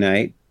Tuesday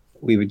night,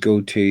 we would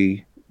go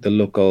to the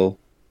local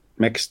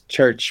mixed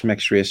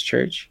race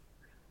church,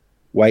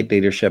 white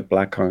leadership,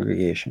 black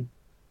congregation.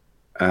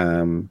 They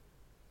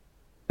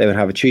would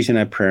have a Tuesday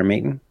night prayer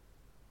meeting.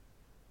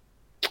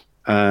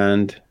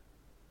 And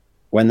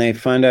when they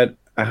found out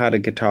I had a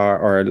guitar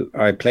or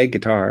I played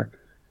guitar,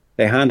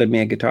 they handed me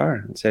a guitar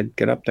and said,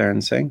 get up there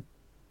and sing.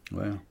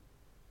 Wow.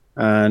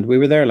 And we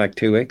were there like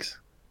 2 weeks.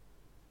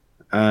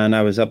 And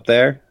I was up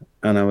there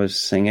and I was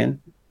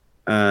singing.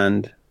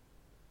 And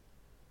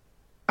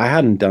I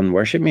hadn't done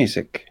worship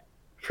music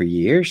for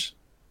years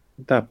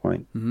at that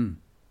point. Mm-hmm.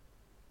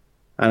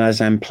 And as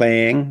I'm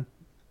playing,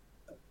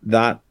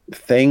 that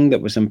thing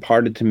that was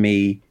imparted to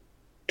me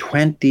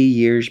 20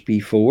 years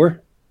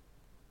before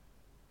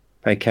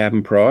by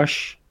Kevin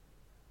Prosh,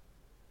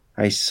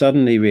 I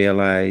suddenly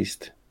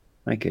realized,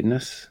 my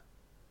goodness,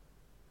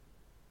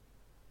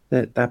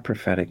 that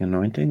prophetic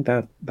anointing,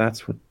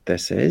 that's what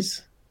this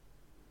is.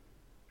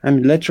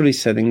 I'm literally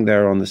sitting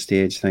there on the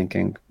stage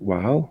thinking,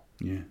 wow,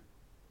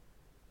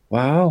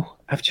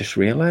 I've just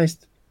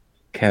realized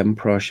Kevin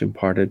Prosh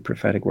imparted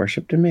prophetic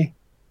worship to me.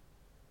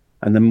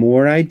 And the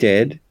more I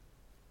did,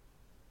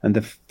 and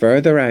the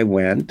further I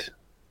went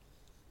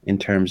in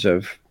terms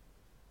of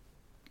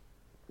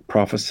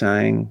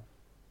prophesying,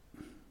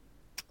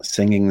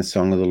 singing the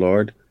song of the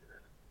Lord,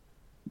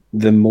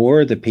 the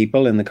more the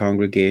people in the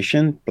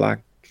congregation,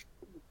 Black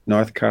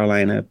North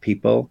Carolina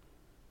people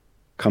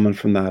coming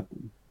from that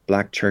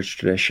Black church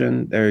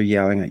tradition, they're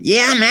yelling,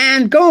 yeah,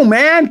 man,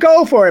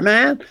 go for it,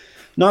 man.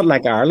 Not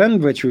like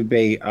Ireland, which would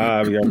be,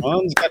 your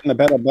man's getting a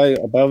bit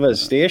above his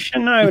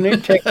station now. We need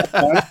to take that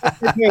down.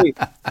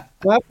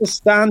 We'll have to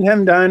stand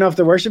him down off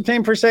the worship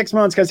team for 6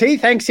 months because he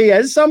thinks he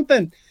is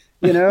something,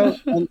 you know.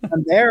 and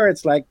there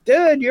it's like,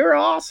 dude, you're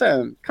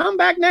awesome. Come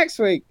back next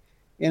week,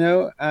 you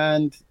know.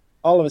 And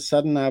all of a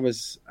sudden, I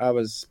was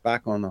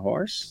back on the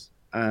horse,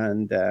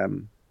 and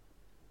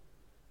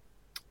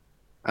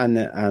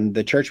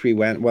the church we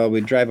went. Well,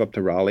 we'd drive up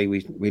to Raleigh.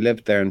 We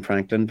lived there in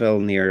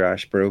Franklinville near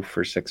Ashboro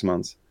for 6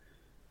 months.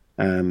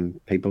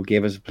 People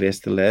gave us a place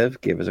to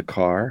live, gave us a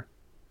car.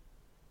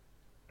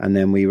 And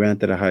then we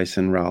rented a house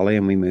in Raleigh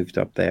and we moved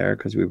up there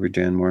because we were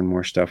doing more and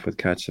more stuff with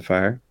Catch the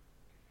Fire.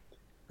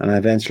 And I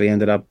eventually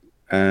ended up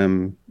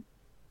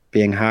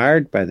being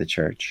hired by the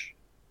church.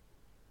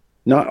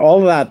 Not all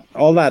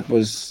that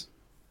was,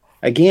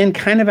 again,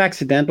 kind of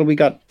accidental. We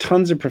got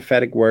tons of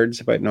prophetic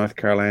words about North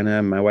Carolina,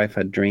 and my wife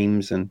had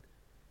dreams, and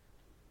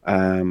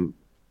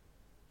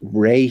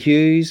Ray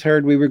Hughes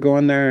heard we were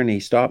going there, and he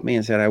stopped me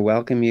and said, I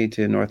welcome you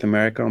to North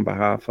America on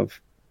behalf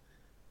of,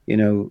 you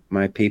know,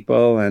 my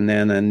people. And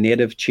then a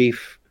native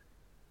chief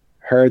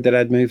heard that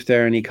I'd moved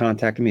there, and he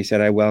contacted me, said,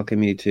 I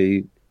welcome you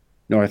to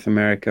North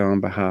America on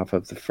behalf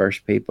of the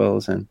First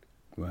Peoples. And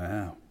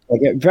wow,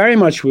 like, it very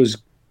much was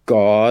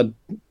God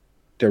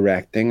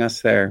directing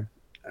us there.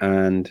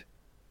 And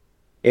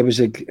it was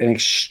an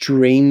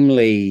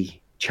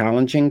extremely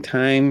challenging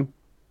time.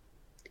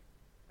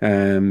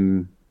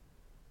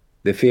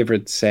 The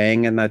favorite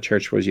saying in that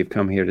church was, you've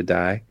come here to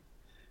die.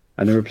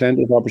 And there were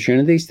plenty of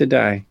opportunities to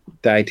die.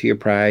 Die to your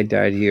pride,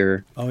 die to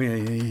your... Oh,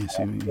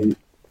 yeah.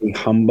 Be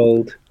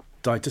humbled.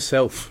 Die to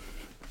self.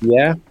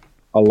 Yeah,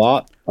 a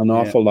lot, an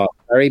awful lot.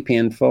 Very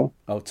painful.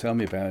 Oh, tell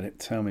me about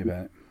it.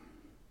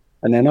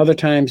 And then other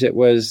times it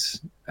was,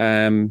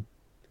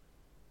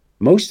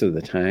 most of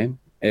the time,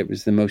 it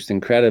was the most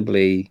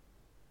incredibly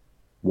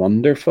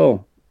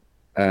wonderful.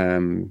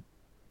 I'd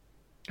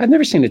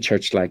never seen a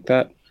church like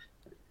that,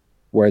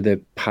 where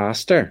the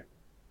pastor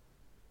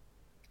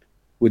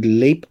would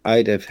leap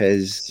out of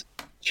his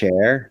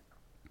chair,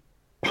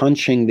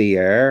 punching the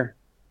air,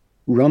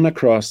 run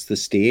across the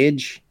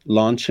stage,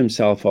 launch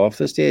himself off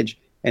the stage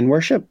in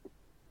worship.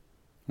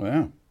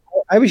 Wow.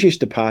 I was used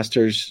to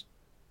pastors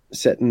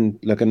sitting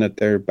looking at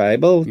their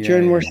Bible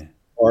during worship,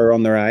 or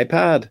on their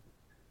iPad,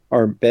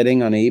 or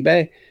bidding on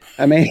eBay.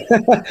 I mean,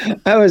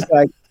 I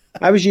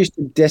was used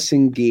to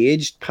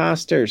disengaged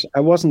pastors. I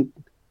wasn't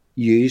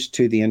used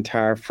to the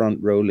entire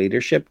front row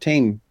leadership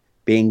team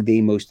being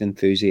the most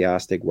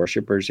enthusiastic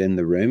worshippers in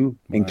the room,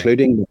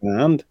 including the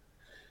band.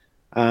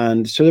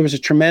 And so there was a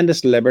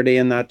tremendous liberty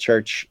in that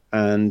church,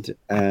 and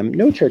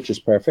no church is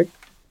perfect.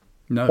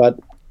 No.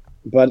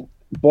 But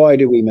boy,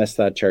 do we miss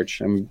that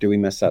church, and do we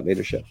miss that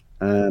leadership.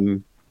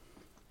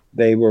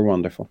 They were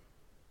wonderful,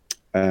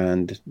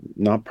 and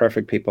not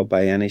perfect people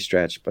by any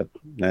stretch, but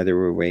neither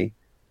were we.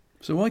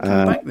 So why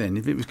come back then,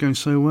 if it was going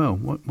so well?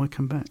 Why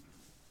come back?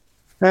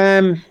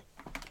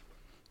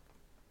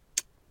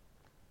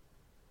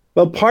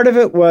 Well, part of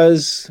it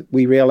was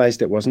we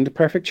realized it wasn't a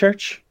perfect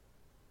church.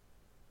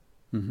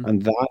 Mm-hmm.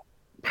 And that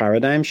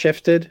paradigm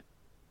shifted.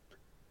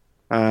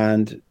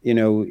 And, you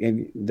know,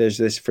 there's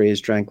this phrase,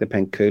 drank the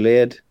pink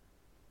Kool-Aid.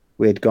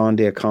 We had gone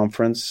to a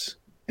conference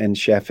in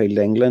Sheffield,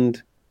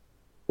 England,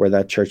 where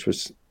that church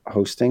was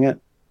hosting it.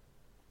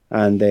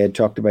 And they had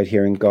talked about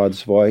hearing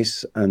God's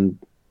voice and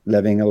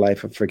living a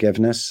life of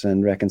forgiveness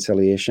and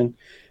reconciliation.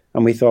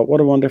 And we thought,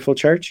 what a wonderful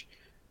church.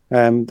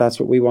 That's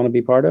what we want to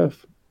be part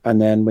of. And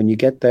then when you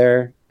get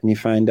there and you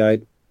find out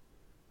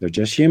they're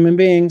just human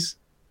beings,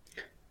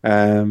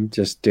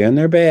 just doing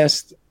their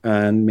best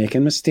and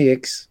making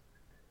mistakes.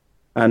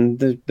 And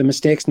the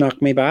mistakes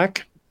knocked me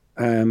back.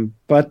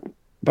 But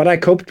I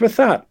coped with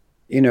that.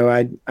 You know,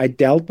 I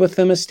dealt with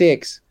the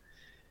mistakes.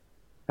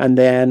 And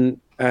then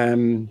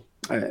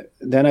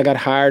I got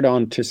hired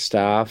on to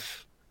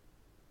staff.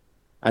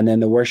 And then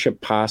the worship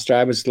pastor,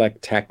 I was like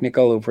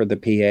technical over the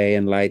PA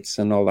and lights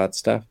and all that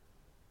stuff.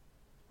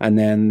 And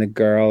then the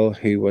girl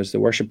who was the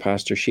worship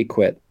pastor, she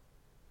quit.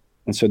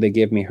 And so they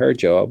gave me her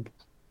job.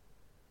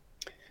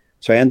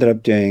 So I ended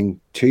up doing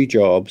 2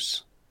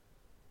 jobs,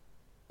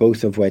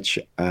 both of which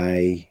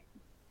I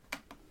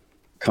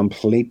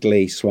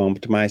completely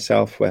swamped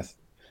myself with.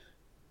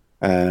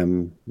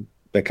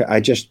 Because I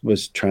just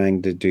was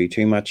trying to do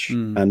too much.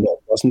 And it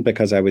wasn't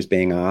because I was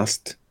being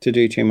asked to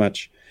do too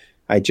much.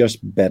 I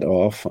just bit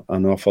off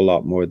an awful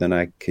lot more than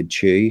I could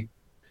chew.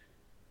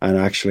 And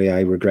actually,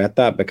 I regret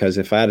that, because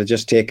if I had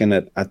just taken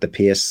it at the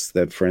pace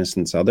that, for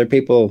instance, other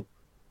people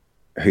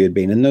who had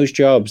been in those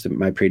jobs, that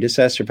my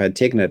predecessor, if I'd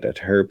taken it at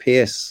her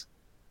pace,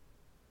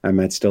 I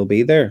might still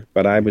be there.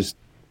 But I was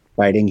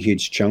biting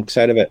huge chunks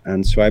out of it.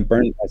 And so I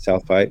burned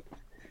myself out.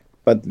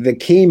 But the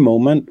key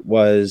moment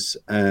was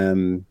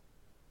a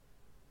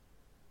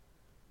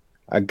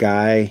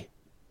guy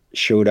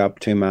showed up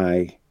to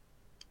my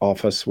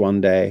office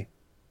one day,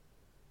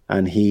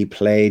 and he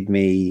played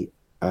me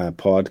a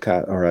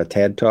podcast or a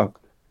TED Talk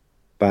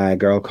by a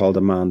girl called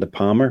Amanda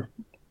Palmer.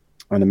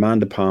 And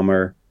Amanda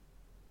Palmer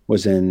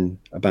was in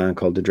a band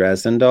called the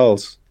Dresden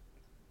Dolls,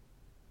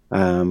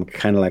 kind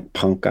of like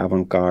punk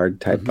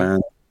avant-garde type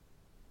band.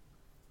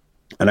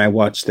 And I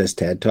watched this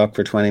TED Talk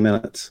for 20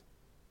 minutes.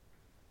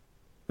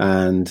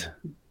 And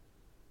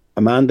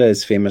Amanda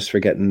is famous for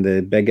getting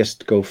the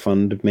biggest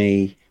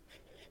GoFundMe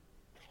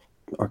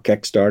or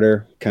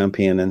Kickstarter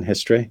campaign in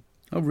history.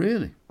 Oh,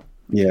 really?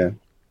 Yeah.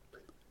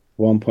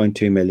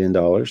 $1.2 million.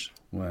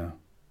 Wow.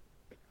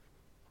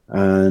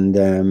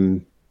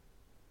 And,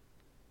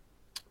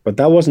 but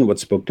that wasn't what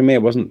spoke to me.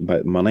 It wasn't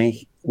about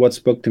money. What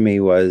spoke to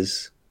me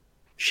was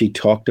she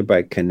talked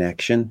about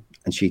connection,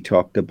 and she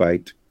talked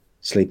about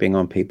sleeping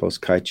on people's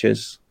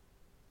couches,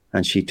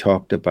 and she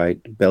talked about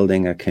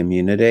building a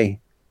community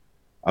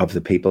of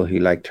the people who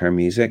liked her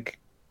music.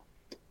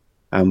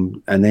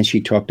 And then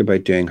she talked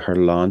about doing her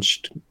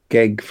launch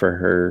gig for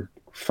her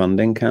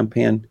funding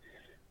campaign,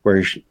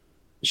 where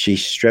she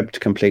stripped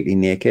completely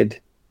naked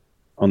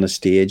on a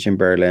stage in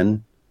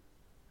Berlin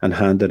and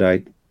handed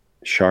out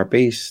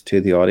Sharpies to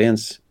the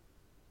audience,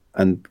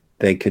 and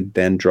they could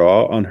then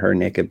draw on her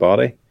naked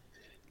body.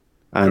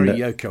 And very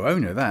Yoko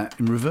Ono, that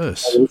in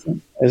reverse.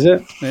 Is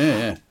it?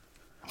 Yeah.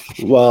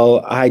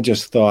 Well, I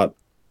just thought,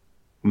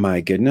 my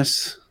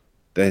goodness,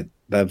 the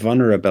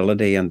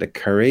vulnerability and the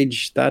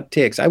courage that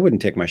takes. I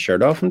wouldn't take my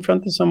shirt off in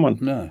front of someone.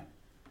 No.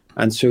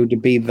 And so to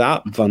be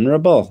that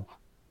vulnerable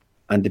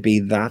and to be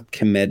that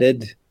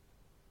committed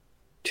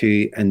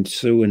to and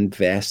so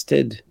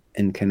invested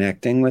in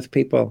connecting with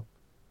people,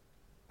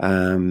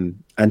 and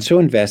so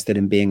invested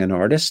in being an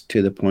artist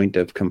to the point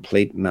of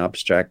complete and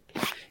abstract,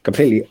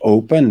 completely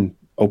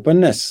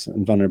openness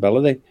and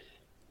vulnerability.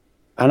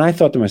 And I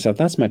thought to myself,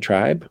 that's my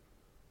tribe.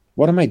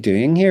 What am I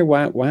doing here?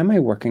 Why am I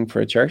working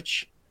for a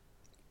church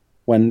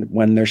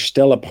when there's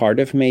still a part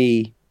of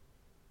me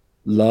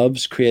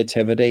loves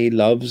creativity,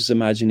 loves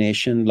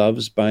imagination,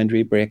 loves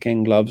boundary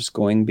breaking, loves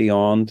going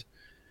beyond?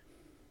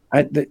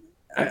 I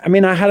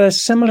mean, I had a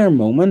similar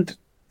moment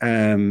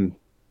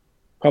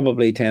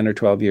probably 10 or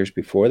 12 years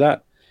before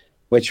that,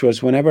 which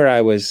was whenever I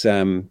was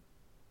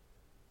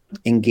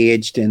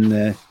engaged in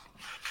the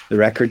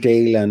record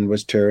deal and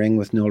was touring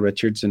with Noel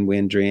Richards and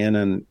Wayne Drain,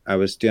 and I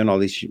was doing all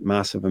these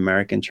massive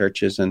American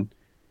churches, and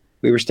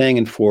we were staying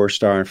in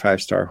 4-star and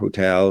 5-star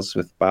hotels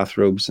with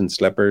bathrobes and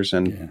slippers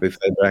and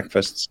buffet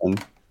breakfasts,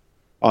 and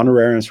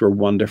honorariums were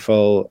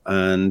wonderful,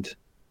 and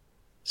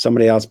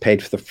somebody else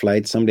paid for the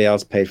flight, somebody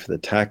else paid for the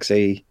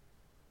taxi.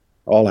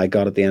 All I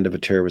got at the end of a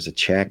tour was a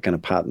check and a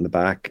pat on the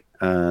back,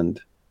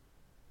 and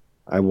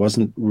I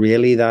wasn't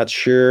really that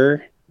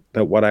sure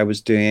that what I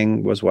was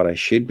doing was what I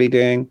should be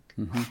doing.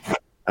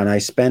 And I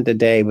spent a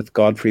day with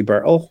Godfrey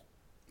Birtle.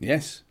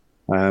 Yes.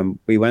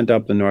 We went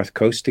up the North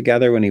Coast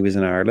together when he was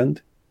in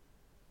Ireland.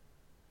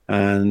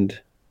 And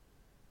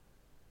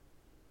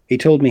he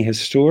told me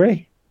his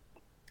story.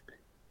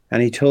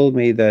 And he told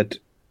me that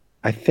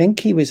I think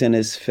he was in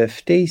his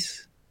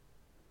 50s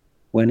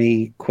when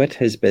he quit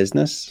his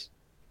business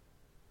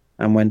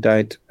and went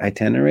out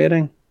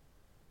itinerating.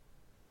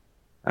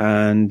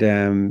 And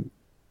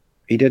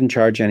he didn't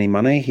charge any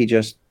money. He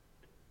just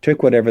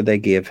took whatever they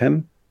gave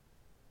him,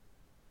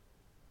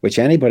 which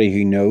anybody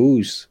who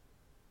knows,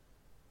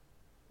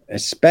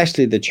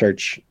 especially the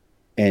church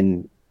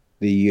in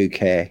the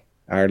UK,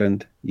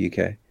 Ireland,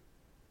 UK,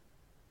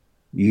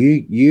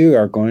 you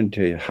are going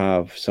to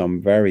have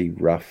some very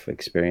rough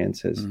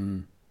experiences.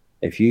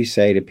 If you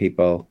say to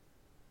people,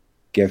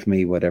 give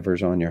me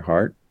whatever's on your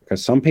heart,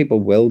 because some people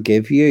will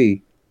give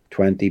you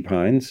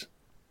 £20.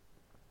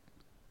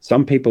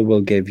 Some people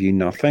will give you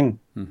nothing.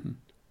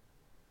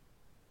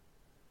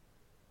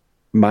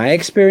 My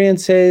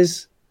experience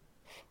is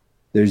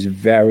there's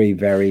very,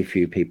 very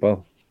few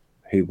people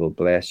who will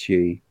bless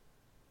you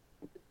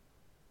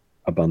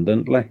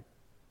abundantly.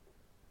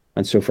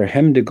 And so for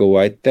him to go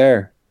out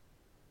there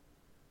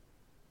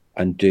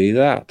and do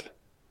that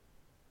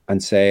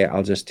and say,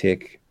 I'll just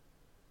take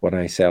what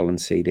I sell in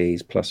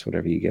CDs plus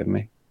whatever you give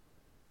me,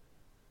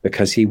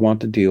 because he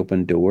wanted to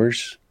open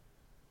doors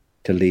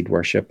to lead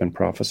worship and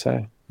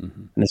prophesy.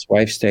 And his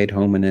wife stayed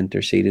home and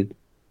interceded,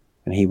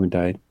 and he went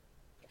out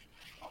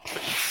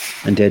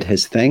and did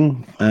his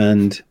thing.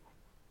 And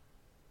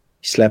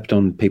He slept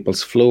on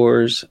people's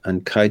floors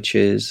and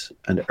couches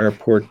and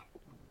airport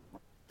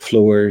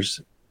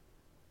floors.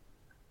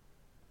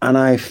 And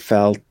I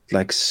felt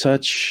like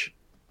such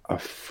a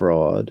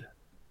fraud.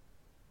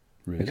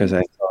 Really? Because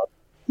I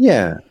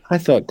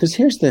thought, because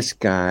here's this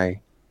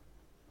guy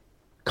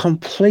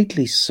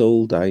completely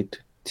sold out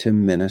to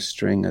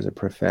ministering as a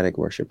prophetic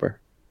worshiper.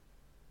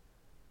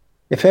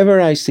 If ever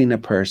I seen a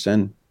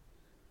person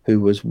who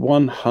was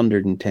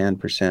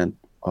 110%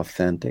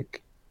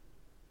 authentic,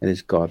 it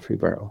is Godfrey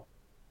Burrell.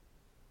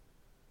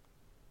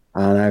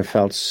 And I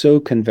felt so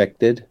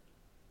convicted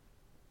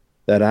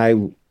that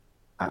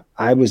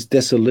I was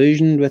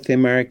disillusioned with the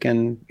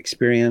American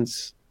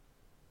experience.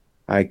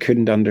 I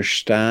couldn't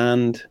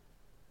understand.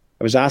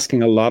 I was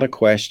asking a lot of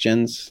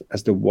questions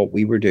as to what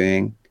we were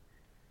doing.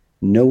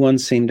 No one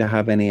seemed to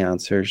have any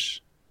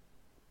answers.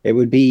 It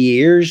would be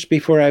years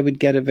before I would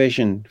get a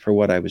vision for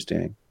what I was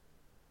doing.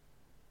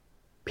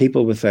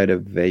 People without a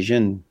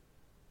vision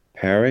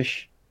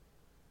perish.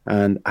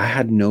 And I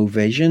had no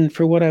vision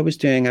for what I was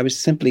doing. I was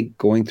simply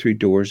going through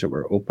doors that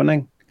were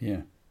opening.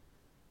 Yeah.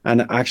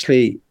 And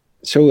actually,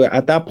 so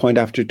at that point,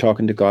 after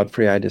talking to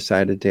Godfrey, I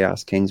decided to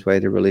ask Kingsway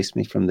to release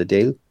me from the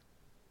deal.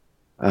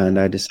 And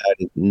I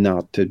decided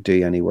not to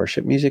do any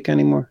worship music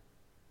anymore.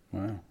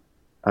 Wow.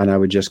 And I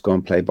would just go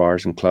and play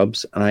bars and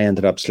clubs. And I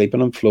ended up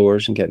sleeping on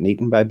floors and getting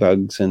eaten by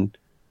bugs and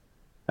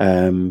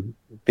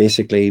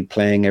basically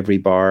playing every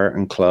bar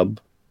and club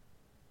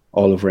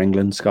all over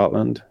England,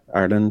 Scotland,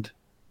 Ireland,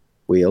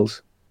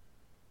 Wales.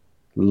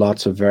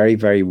 Lots of very,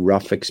 very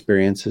rough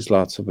experiences,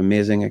 lots of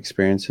amazing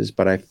experiences.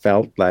 But I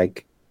felt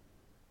like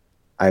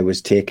I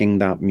was taking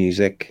that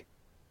music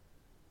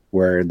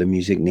where the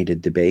music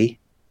needed to be.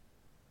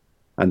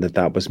 And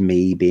that was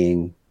me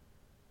being,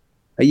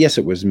 yes,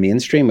 it was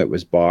mainstream. It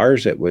was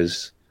bars, it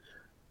was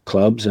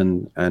clubs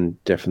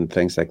and different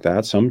things like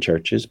that. Some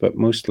churches, but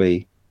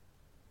mostly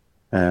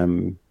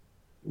the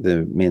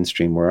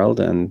mainstream world.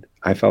 And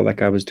I felt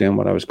like I was doing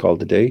what I was called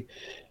to do.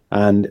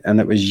 And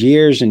it was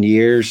years and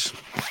years.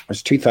 It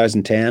was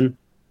 2010.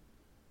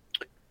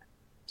 It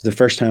was the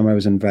first time I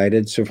was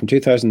invited. So from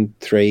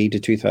 2003 to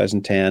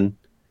 2010,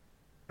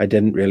 I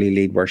didn't really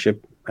lead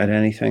worship at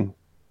anything.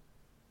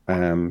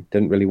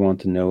 Didn't really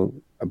want to know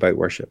about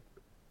worship.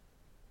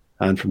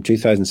 And from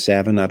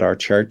 2007 at our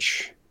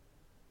church,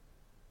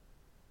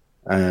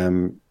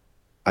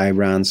 I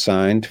ran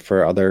sound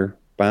for other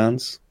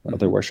bands,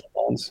 other worship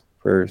bands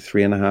for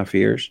 3.5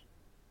 years.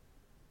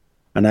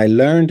 And I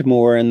learned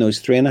more in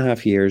those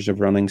 3.5 years of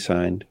running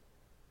sound.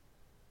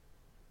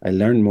 I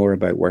learned more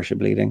about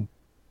worship leading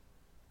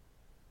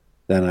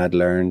than I'd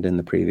learned in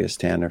the previous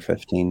 10 or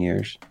 15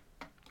 years.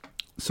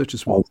 Such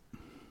as what?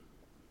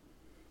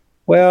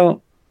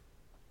 Well,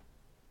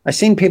 I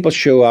seen people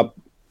show up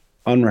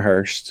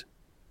unrehearsed.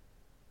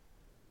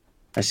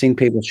 I seen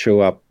people show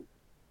up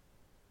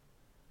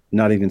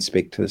not even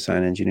speak to the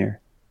sound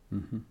engineer.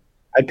 Mm-hmm.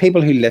 I had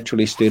people who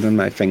literally stood on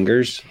my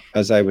fingers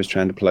as I was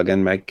trying to plug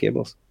in mic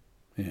cables.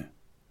 Yeah.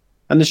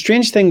 And the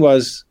strange thing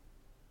was,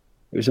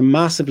 it was a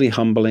massively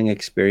humbling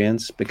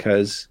experience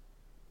because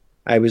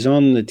I was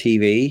on the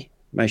TV.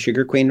 My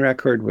Sugar Queen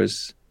record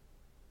was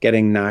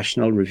getting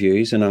national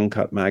reviews in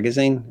Uncut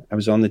magazine. I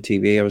was on the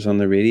TV. I was on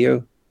the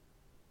radio.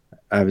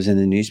 I was in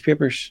the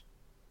newspapers.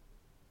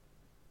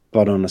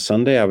 But on a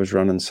Sunday, I was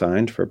running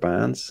sound for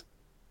bands,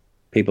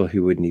 people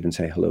who wouldn't even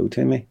say hello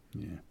to me.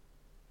 Yeah.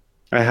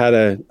 I had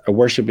a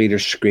worship leader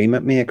scream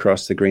at me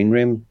across the green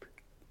room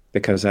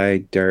because I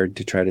dared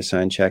to try to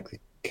sound check the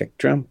kick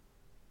drum.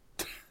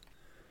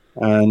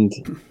 And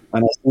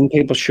I've seen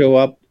people show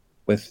up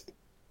with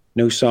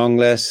no song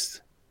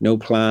list, no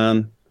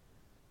plan,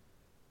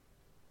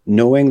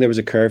 knowing there was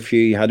a curfew.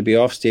 You had to be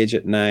off stage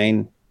at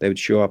 9. They would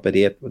show up at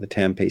 8 with a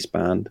 10-piece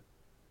band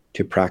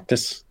to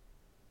practice,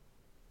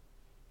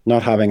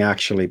 not having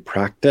actually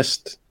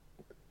practiced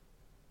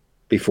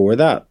before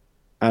that.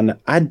 And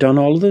I'd done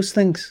all of those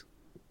things.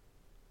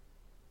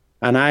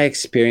 And I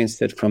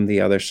experienced it from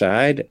the other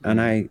side. And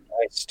I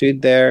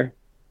stood there.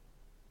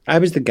 I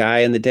was the guy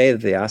in the day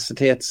of the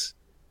acetates.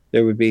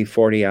 There would be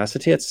 40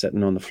 acetates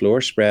sitting on the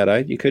floor, spread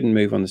out. You couldn't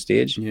move on the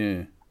stage.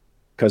 Yeah.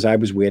 Because I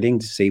was waiting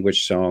to see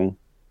which song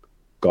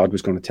God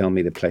was going to tell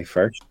me to play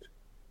first.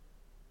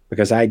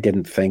 Because I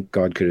didn't think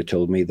God could have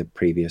told me the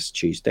previous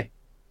Tuesday.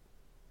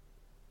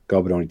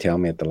 God would only tell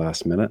me at the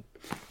last minute.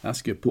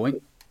 That's a good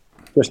point.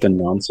 Just a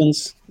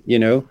nonsense, you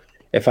know.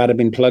 If I'd have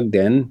been plugged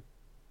in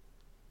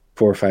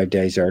 4 or 5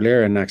 days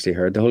earlier and actually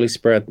heard the Holy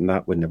Spirit, and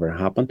that would never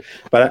happen.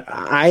 But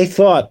I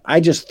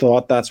just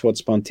thought that's what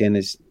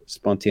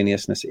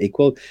spontaneousness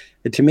equaled.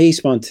 To me,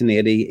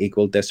 spontaneity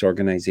equaled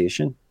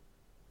disorganization.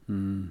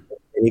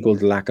 It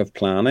equaled lack of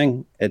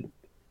planning.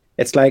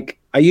 It's like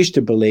I used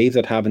to believe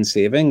that having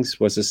savings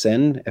was a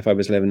sin if I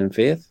was living in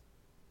faith.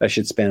 I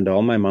should spend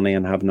all my money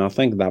and have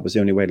nothing. That was the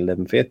only way to live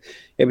in faith.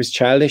 It was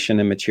childish and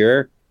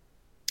immature.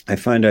 I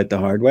found out the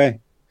hard way.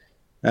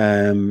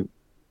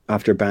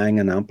 After buying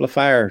an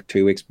amplifier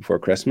 2 weeks before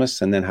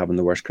Christmas and then having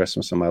the worst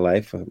Christmas of my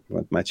life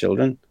with my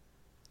children.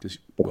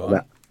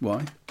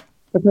 Why?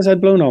 Because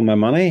I'd blown all my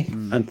money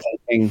and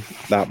thinking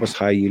that was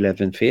how you live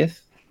in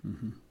faith.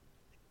 Mm-hmm.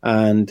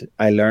 And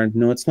I learned,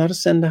 no, it's not a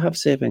sin to have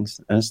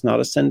savings, and it's not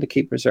a sin to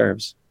keep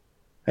reserves.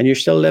 And you're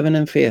still living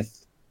in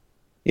faith.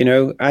 You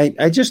know,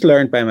 I just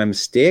learned by my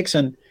mistakes,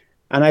 and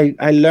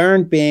I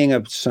learned being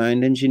a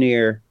sound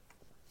engineer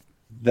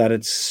that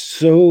it's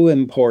so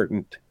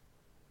important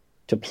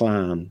to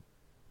plan,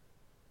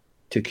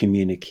 to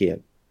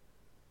communicate,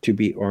 to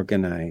be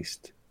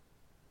organized,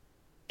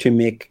 to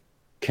make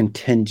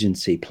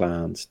contingency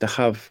plans, to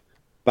have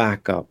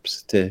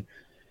backups, to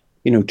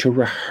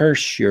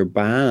rehearse your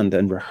band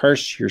and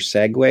rehearse your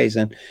segues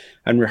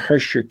and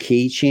rehearse your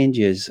key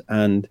changes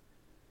and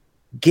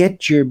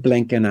get your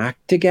blinking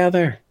act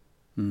together.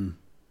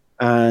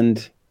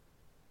 And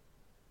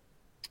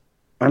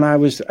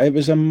it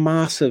was a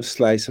massive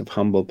slice of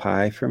humble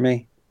pie for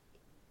me.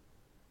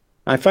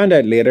 I found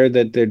out later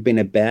that there'd been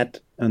a bet,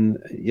 and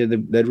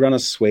they'd run a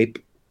sweep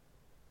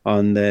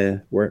on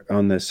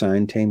the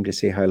sound team to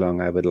see how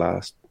long I would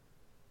last.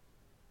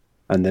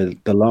 And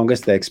the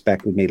longest they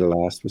expected me to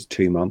last was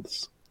 2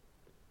 months.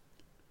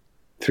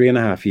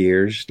 3.5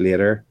 years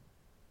later,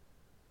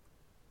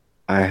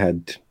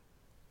 I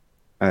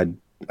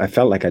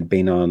felt like I'd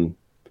been on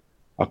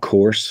a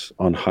course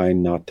on how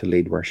not to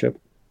lead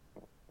worship.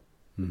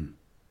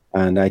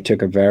 And I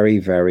took a very,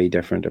 very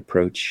different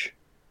approach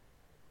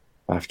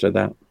after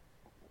that.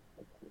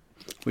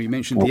 Well, you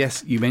mentioned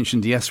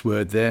the S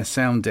word there,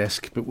 sound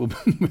desk, but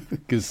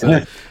because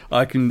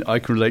I can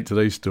relate to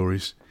those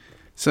stories.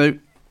 So,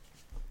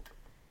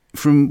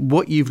 from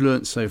what you've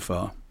learnt so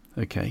far,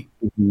 okay,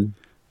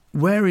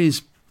 where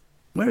is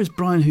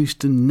Brian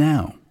Houston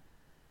now,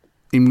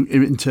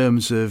 in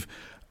terms of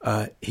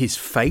his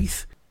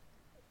faith?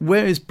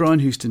 Where is Brian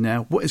Houston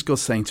now? What is God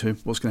saying to him?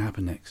 What's going to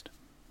happen next?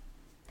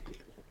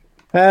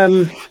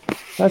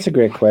 That's a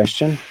great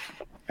question.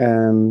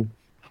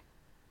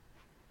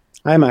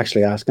 I'm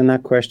actually asking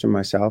that question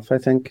myself, I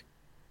think,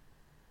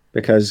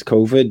 because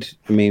COVID,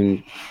 I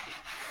mean,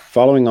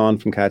 following on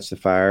from Catch the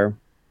Fire,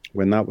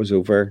 when that was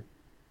over,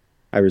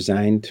 I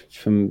resigned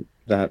from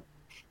that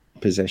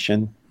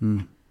position.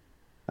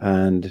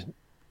 And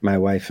my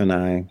wife and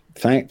I,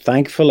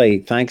 thankfully,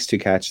 thanks to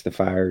Catch the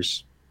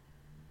Fire's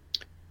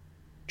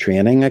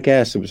training, I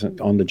guess, it was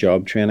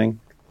on-the-job training,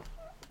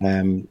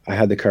 I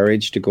had the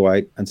courage to go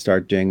out and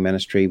start doing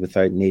ministry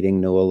without needing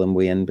Noel and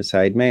Wayne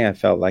beside me. I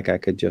felt like I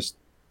could just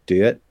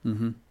do it.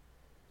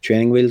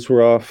 Training wheels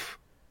were off.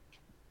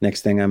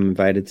 Next thing, I'm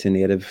invited to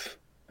Native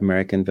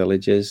American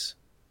villages,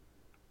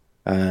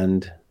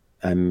 and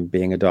I'm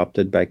being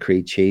adopted by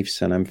Cree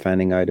chiefs, and I'm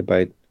finding out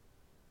about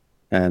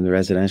the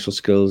residential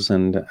schools,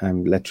 and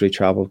I'm literally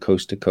travel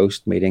coast to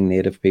coast meeting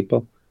Native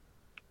people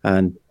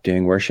and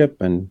doing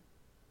worship and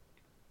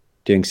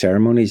doing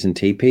ceremonies and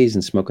teepees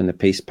and smoking the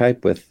peace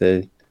pipe with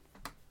the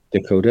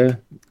Dakota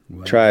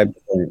tribe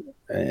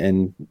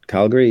in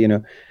Calgary, you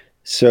know.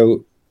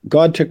 So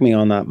God took me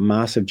on that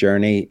massive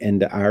journey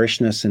into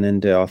Irishness and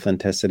into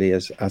authenticity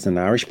as an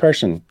Irish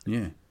person.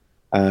 Yeah.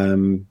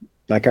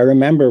 Like I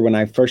remember when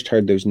I first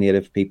heard those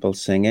Native people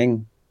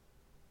singing,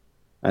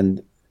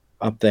 and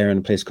up there in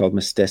a place called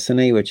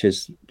Mistissini, which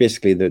is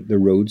basically the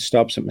road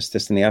stops at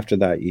Mistissini. After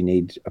that, you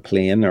need a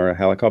plane or a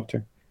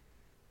helicopter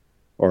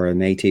or an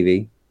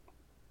ATV.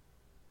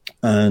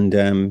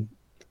 And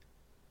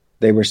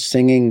they were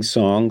singing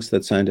songs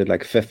that sounded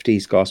like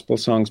 50s gospel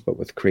songs, but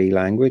with Cree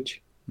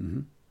language.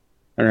 And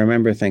I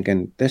remember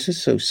thinking, this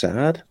is so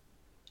sad.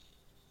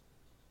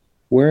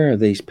 Where are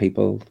these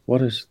people?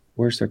 Where's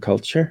their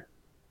culture?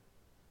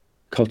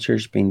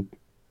 Culture's been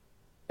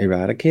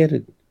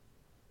eradicated.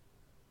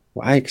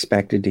 Well, I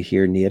expected to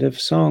hear Native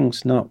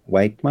songs, not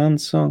white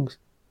man's songs.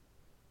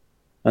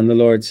 And the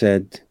Lord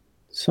said,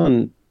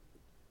 son,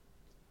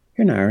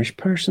 you're an Irish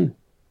person,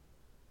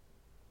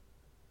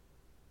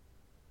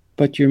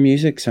 but your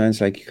music sounds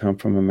like you come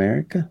from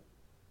America.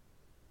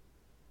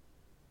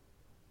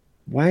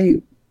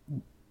 Why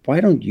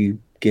don't you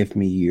give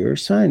me your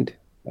sound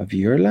of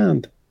your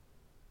land?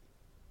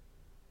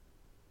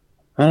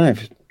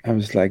 And I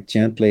was like,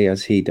 gently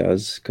as he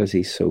does, because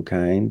he's so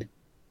kind,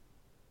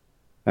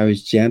 I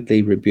was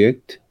gently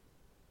rebuked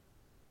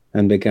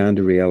and began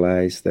to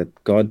realize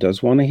that God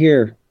does want to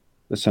hear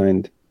the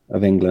sound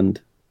of England,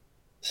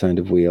 the sound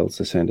of Wales,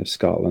 the sound of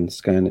Scotland,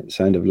 the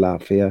sound of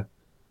Latvia.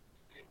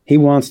 He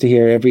wants to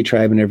hear every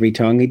tribe and every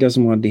tongue. He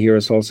doesn't want to hear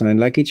us all sound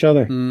like each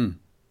other.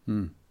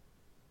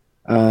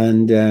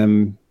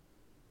 And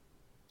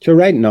so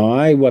right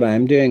now, what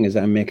I'm doing is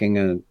I'm making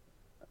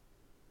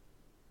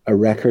a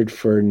record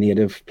for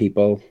Native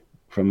people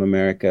from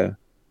America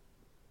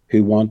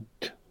who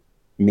want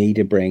me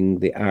to bring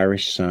the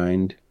Irish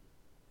sound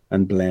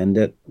and blend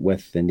it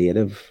with the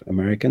Native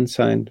American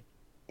sound.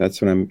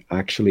 That's what I'm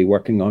actually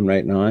working on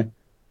right now.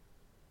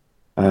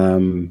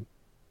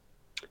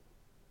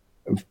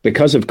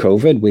 Because of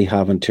COVID, we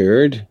haven't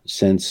toured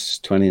since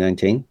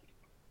 2019.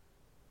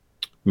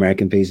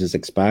 American visas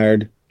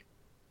expired.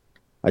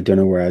 I don't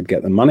know where I'd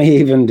get the money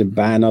even to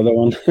buy another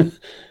one.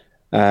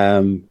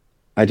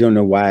 I don't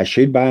know why I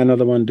should buy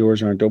another one.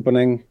 Doors aren't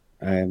opening.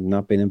 I've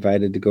not been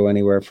invited to go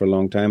anywhere for a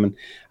long time. And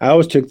I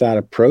always took that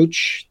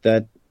approach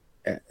that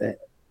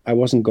I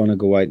wasn't going to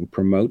go out and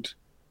promote.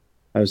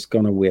 I was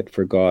going to wait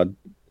for God,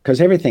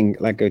 because everything,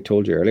 like I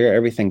told you earlier,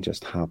 everything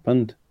just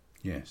happened.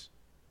 Yes.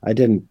 I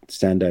didn't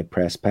send out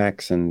press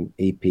packs and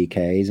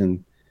EPKs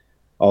and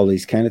all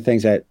these kind of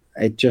things.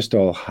 It just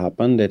all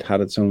happened. It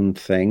had its own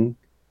thing.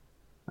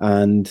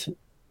 And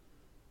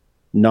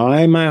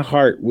now my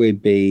heart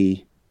would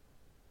be,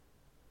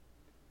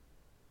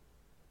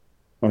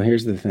 well,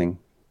 here's the thing.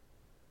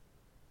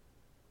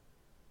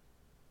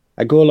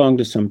 I go along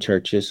to some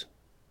churches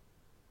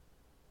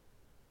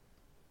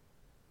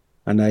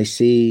and I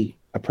see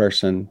a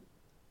person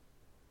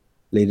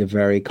lead a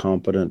very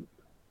competent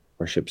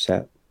worship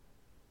set.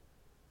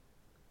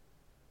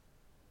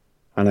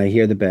 And I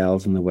hear the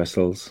bells and the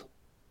whistles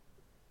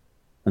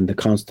and the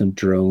constant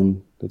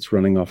drone that's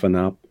running off an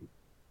app.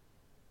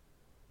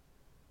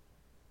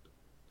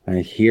 I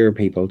hear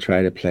people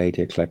try to play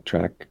to a click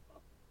track.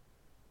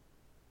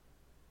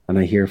 And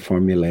I hear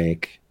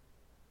formulaic,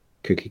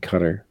 cookie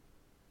cutter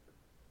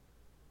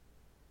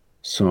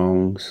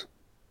songs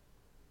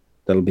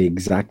that'll be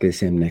exactly the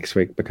same next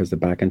week because the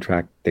backing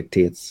track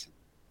dictates.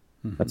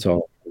 Mm-hmm. That's all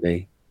it will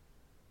be.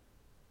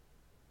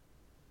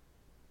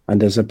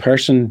 And as a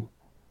person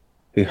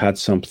who had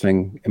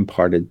something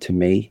imparted to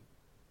me,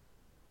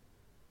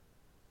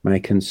 my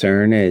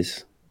concern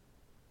is,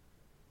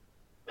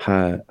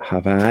 have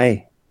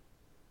I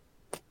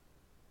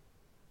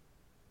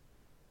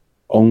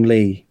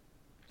only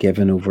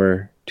given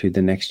over to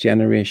the next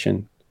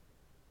generation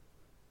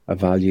a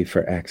value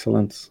for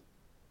excellence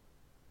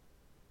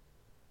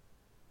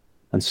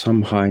and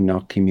somehow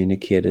not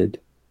communicated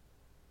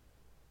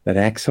that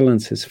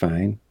excellence is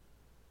fine,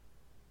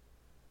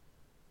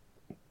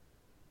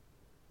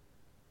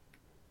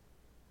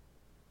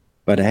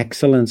 but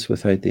excellence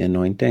without the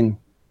anointing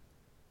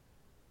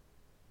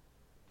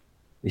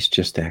is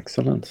just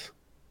excellence.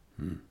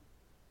 And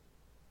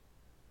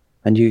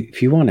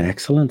if you want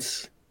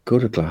excellence, go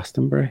to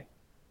Glastonbury.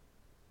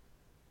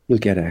 You'll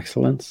get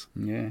excellence.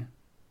 Yeah.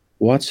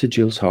 Watch the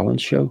Jules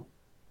Holland show.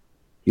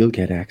 You'll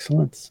get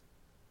excellence.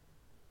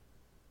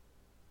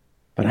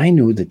 But I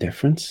know the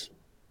difference.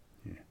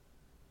 Yeah.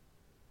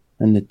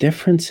 And the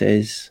difference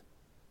is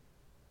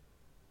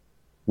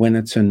when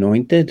it's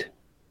anointed,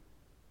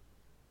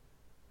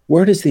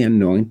 where does the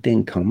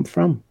anointing come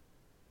from?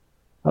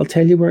 I'll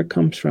tell you where it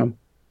comes from.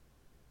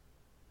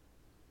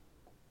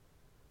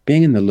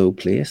 Being in the low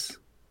place.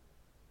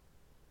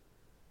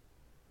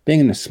 Being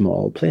in a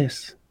small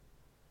place.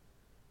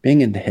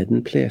 Being in the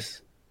hidden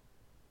place.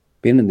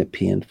 Being in the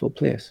painful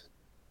place.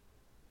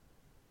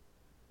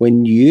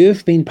 When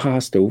you've been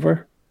passed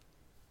over,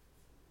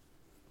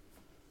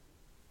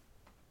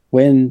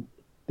 when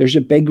there's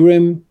a big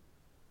room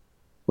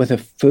with a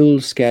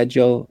full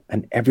schedule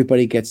and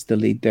everybody gets to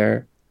lead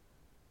there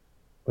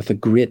with a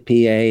great PA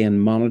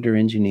and monitor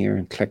engineer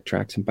and click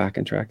tracks and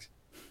backing tracks,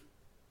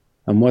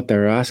 and what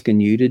they're asking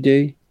you to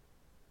do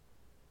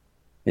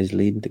is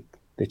lead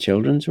the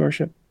children's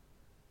worship.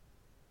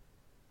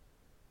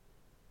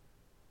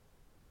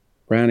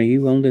 Brian, are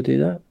you willing to do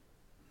that?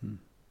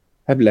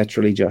 I've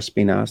literally just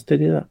been asked to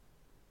do that.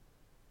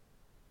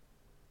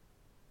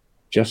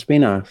 Just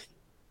been asked.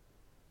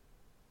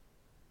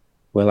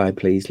 Will I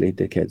please lead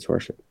the kids'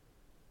 worship?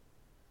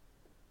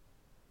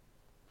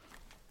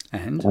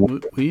 And will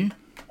you?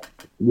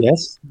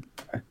 Yes,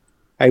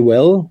 I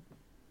will.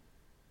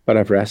 But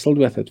I've wrestled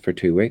with it for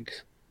 2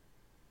 weeks.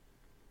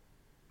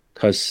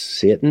 Because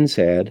Satan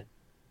said,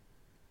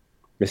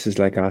 this is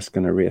like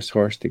asking a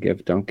racehorse to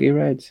give donkey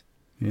rides.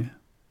 Yeah.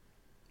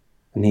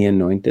 And he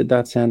anointed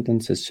that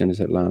sentence as soon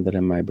as it landed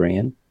in my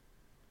brain.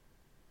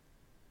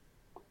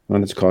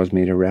 And it's caused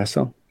me to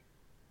wrestle.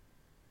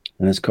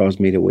 And it's caused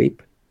me to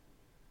weep.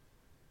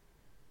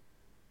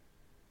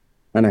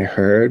 And I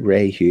heard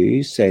Ray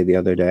Hughes say the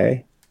other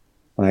day,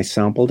 when I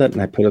sampled it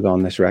and I put it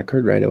on this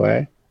record right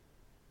away,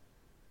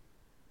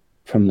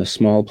 from the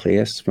small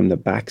place, from the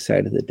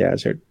backside of the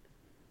desert,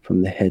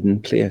 from the hidden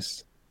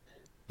place,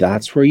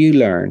 that's where you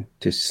learn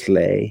to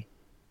slay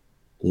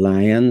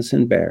lions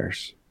and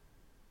bears.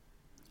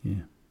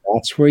 Yeah.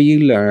 That's where you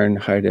learn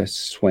how to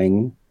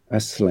swing a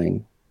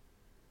sling.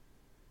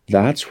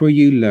 That's where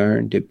you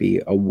learn to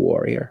be a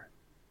warrior.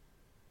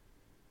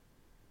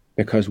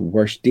 Because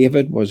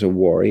David was a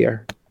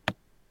warrior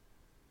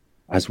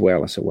as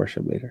well as a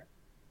worship leader.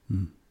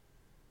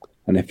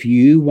 And if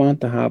you want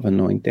to have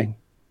anointing,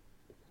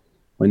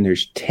 when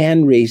there's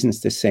 10 reasons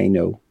to say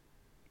no,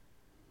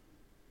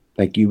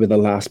 like you were the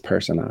last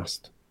person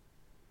asked,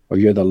 or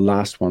you're the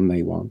last one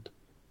they want,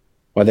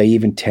 or they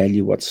even tell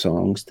you what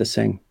songs to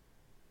sing.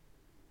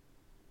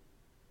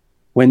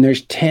 When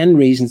there's 10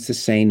 reasons to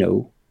say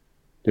no,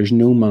 there's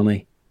no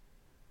money.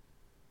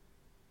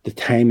 The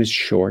time is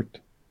short.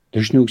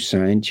 There's no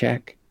sound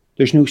check.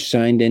 There's no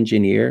sound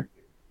engineer.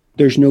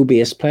 There's no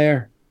bass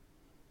player.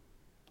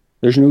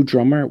 There's no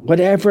drummer.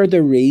 Whatever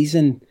the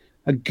reason,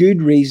 a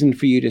good reason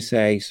for you to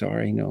say,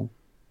 sorry, no.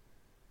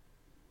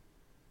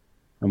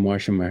 I'm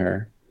washing my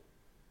hair.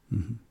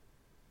 Mm-hmm.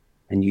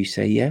 And you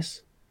say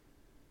yes.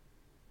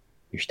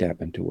 you're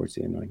stepping towards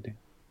the anointing.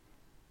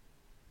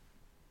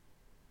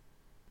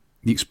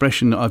 The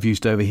expression that I've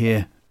used over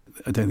here,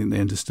 I don't think they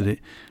understood it,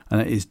 and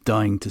that is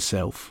dying to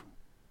self.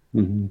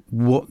 Mm-hmm.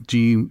 What do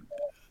you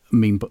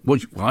mean? Well,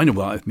 I know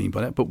what I mean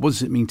by that, but what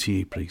does it mean to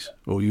you, please?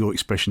 Or your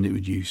expression that you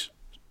would use?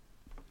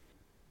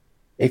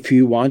 If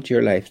you want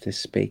your life to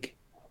speak,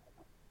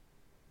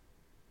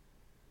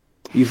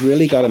 you've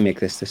really got to make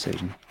this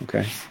decision,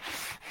 okay?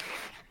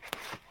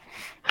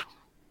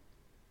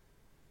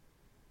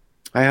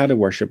 I had a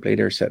worship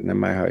leader sitting in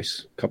my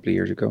house a couple of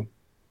years ago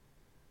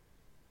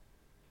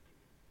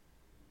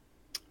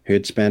who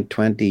had spent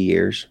 20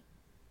 years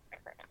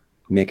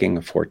making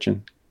a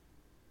fortune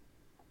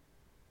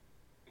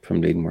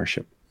from leading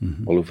worship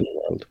all over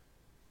the world.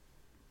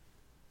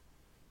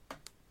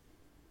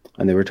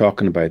 And they were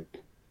talking about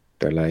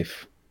their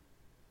life.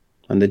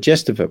 And the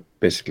gist of it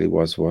basically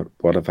was,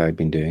 what have I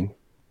been doing?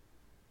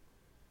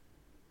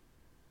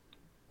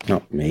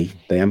 Not me,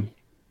 them.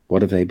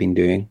 What have they been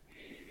doing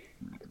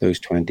those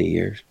 20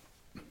 years?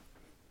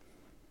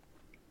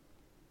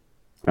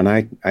 And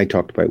I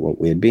talked about what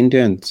we had been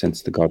doing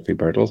since the Godfrey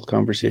Birtle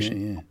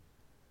conversation. Yeah.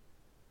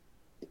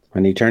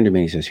 And he turned to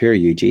me and he says, "Here are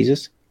you,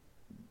 Jesus."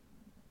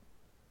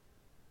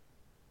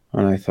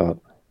 And I thought,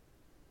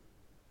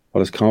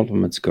 well, as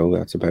compliments go,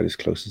 that's about as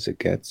close as it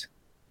gets.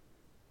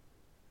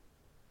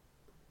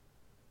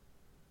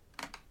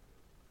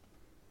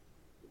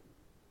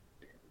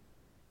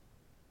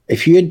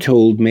 If you had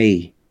told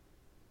me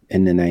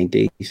in the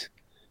 90s,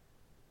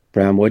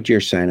 Bram, what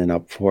you're signing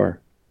up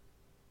for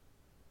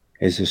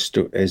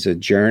is a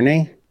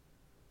journey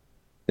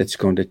that's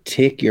going to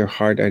take your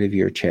heart out of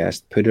your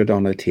chest, put it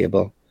on a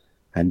table,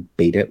 and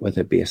beat it with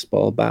a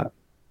baseball bat.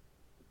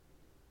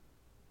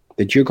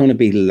 That you're going to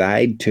be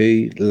lied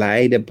to,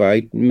 lied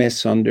about,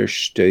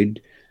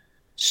 misunderstood,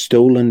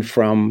 stolen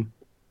from,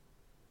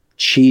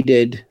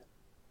 cheated,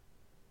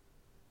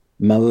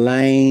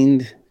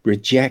 maligned,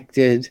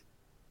 rejected,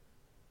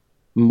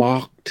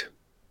 mocked,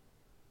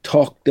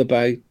 talked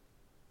about.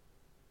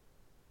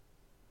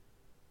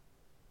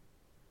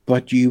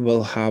 But you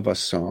will have a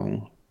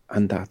song,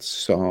 and that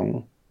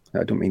song,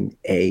 I don't mean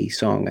a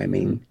song, I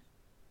mean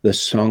the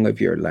song of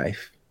your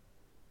life.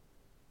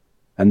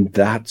 And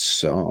that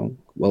song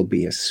will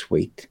be a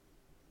sweet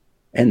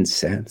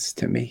incense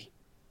to me.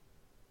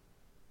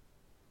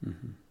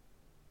 Mm-hmm.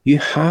 You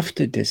have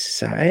to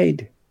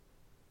decide,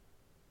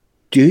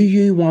 do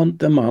you want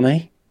the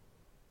money?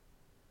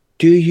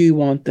 Do you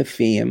want the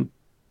fame?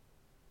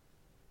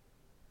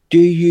 Do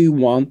you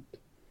want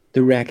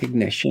the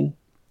recognition?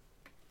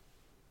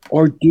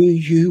 Or do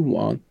you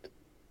want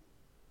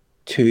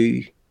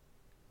to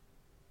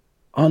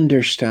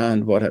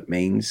understand what it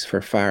means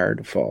for fire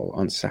to fall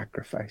on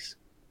sacrifice?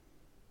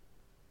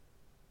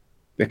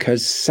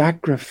 Because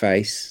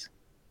sacrifice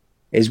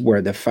is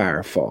where the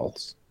fire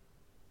falls.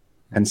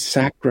 And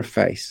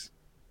sacrifice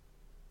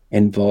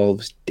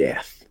involves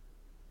death.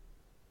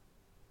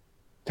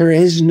 There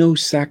is no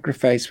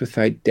sacrifice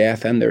without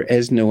death, and there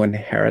is no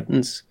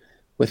inheritance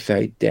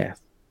without death.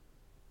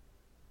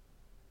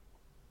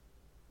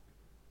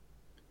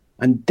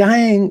 And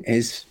dying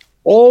is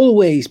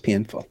always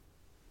painful.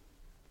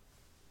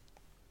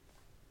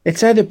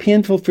 It's either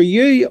painful for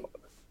you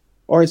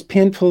or it's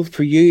painful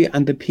for you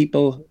and the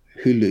people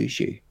who lose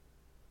you.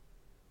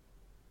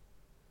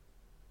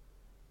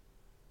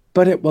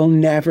 But it will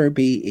never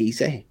be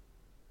easy.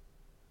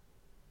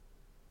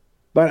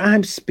 But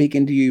I'm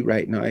speaking to you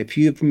right now. If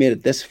you've made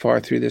it this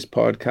far through this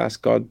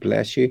podcast, God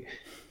bless you.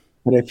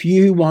 But if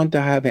you want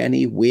to have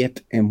any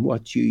weight in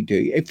what you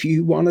do, if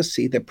you want to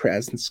see the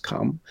presence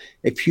come,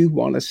 if you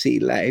want to see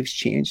lives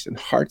changed and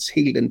hearts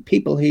healed and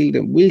people healed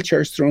and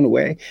wheelchairs thrown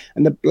away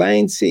and the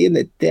blind see and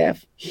the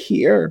deaf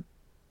hear,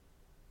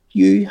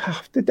 you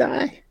have to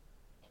die.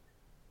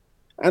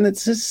 And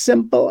it's as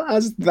simple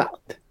as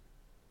that.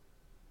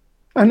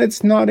 And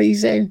it's not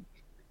easy.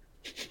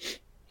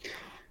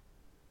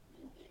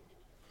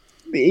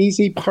 The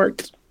easy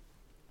part.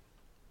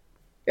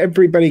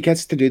 Everybody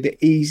gets to do the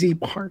easy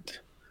part.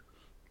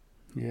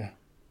 Yeah.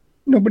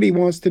 Nobody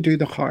wants to do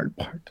the hard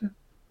part.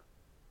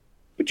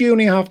 But you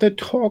only have to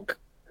talk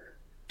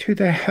to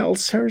the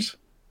Helsers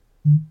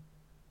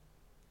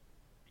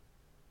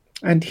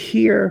and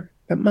hear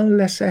that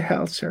Melissa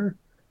Helser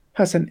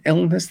has an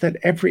illness that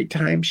every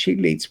time she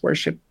leads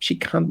worship, she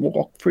can't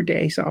walk for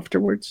days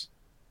afterwards.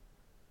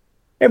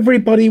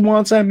 Everybody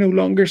wants I'm no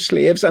longer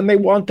slaves, and they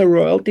want the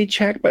royalty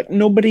check, but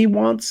nobody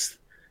wants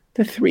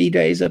the 3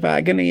 days of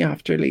agony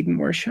after leading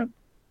worship.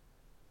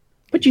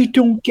 But you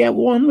don't get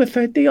one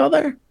without the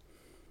other.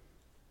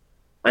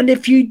 And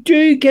if you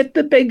do get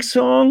the big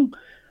song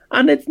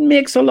and it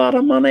makes a lot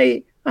of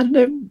money and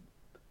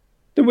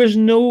there was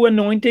no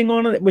anointing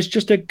on it, it was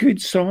just a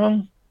good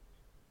song,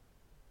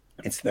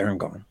 it's there and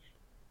gone.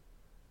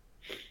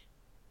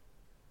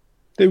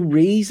 The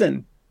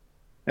reason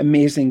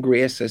Amazing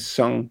Grace is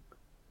sung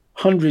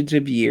hundreds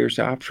of years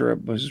after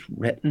it was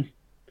written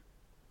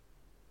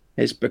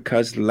is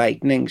because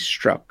lightning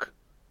struck.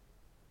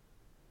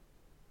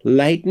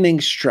 Lightning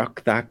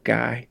struck that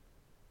guy.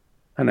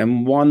 And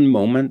in one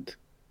moment,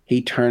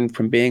 He turned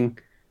from being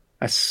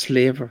a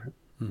slaver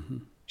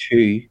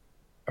to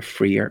a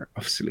freer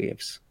of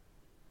slaves.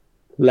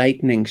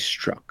 Lightning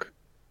struck.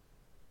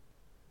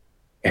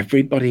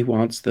 Everybody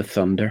wants the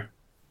thunder.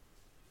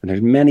 And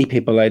there's many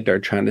people out there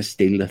trying to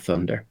steal the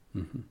thunder.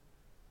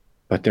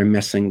 But they're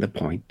missing the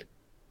point.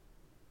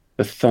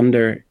 The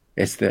thunder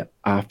is the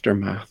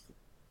aftermath.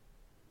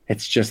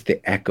 It's just the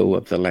echo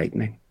of the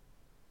lightning.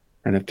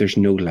 And if there's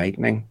no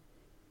lightning,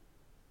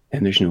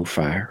 then there's no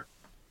fire.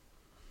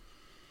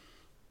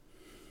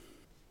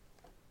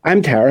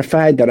 I'm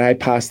terrified that I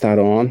passed that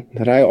on,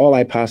 that all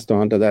I passed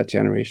on to that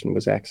generation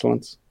was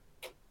excellence.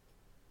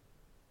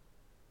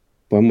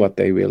 When what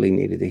they really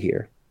needed to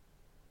hear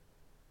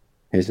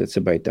is it's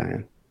about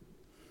dying.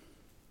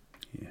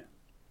 Yeah.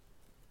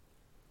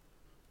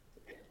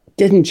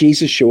 Didn't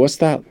Jesus show us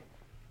that?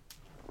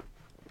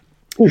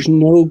 There's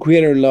no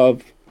greater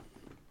love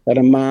that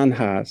a man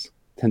has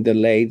than to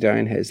lay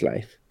down his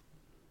life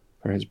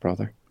for his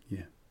brother.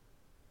 Yeah.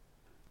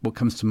 What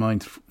comes to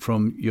mind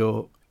from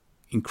your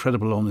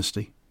incredible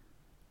honesty,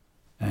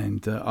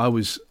 and I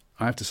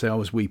have to say I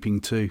was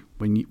weeping too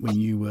when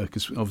you were,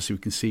 because obviously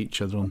we can see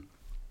each other on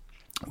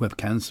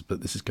webcams, but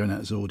this is going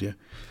out as audio.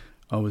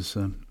 I was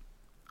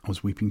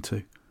weeping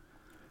too.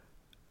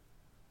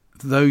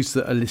 Those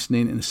that are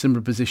listening in a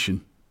similar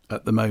position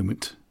at the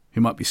moment,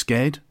 who might be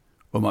scared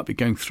or might be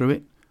going through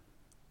it,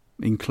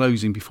 in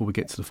closing, before we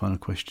get to the final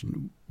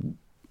question,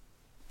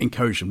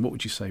 encourage them. What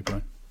would you say,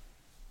 Brian?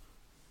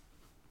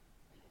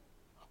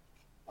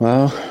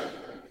 Well,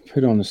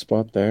 put on the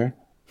spot there.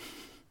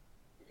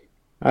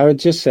 I would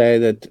just say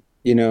that,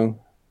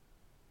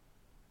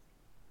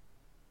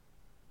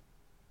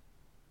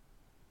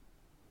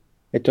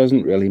 it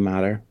doesn't really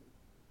matter,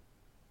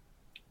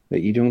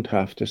 that you don't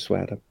have to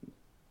sweat it.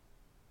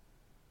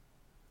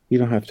 You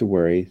don't have to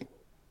worry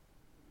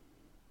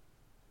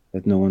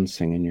that no one's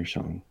singing your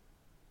song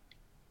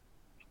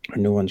or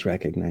no one's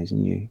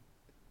recognizing you.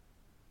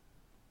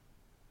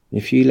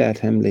 If you let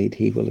him lead,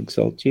 he will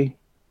exalt you.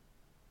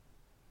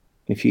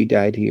 If you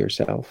die to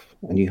yourself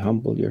and you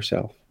humble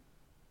yourself,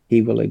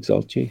 he will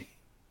exalt you.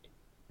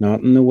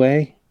 Not in the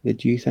way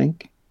that you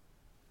think.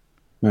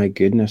 My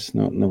goodness,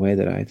 not in the way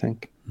that I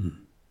think.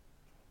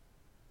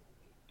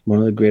 One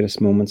of the greatest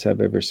moments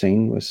I've ever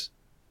seen was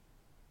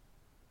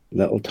a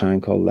little town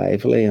called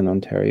Lively in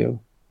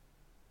Ontario.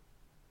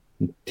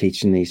 I'm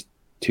teaching these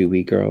two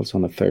wee girls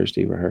on a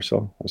Thursday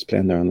rehearsal. I was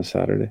playing there on the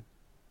Saturday.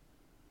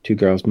 Two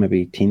girls,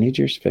 maybe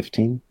teenagers,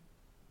 15,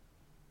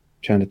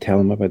 trying to tell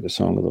them about the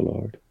song of the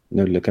Lord. And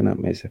they're looking at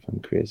me as if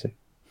I'm crazy.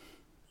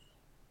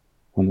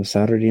 On the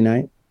Saturday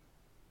night,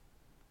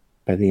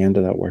 by the end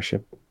of that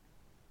worship,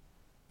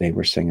 they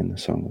were singing the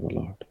song of the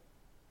Lord.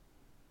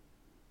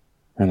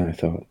 And I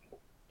thought,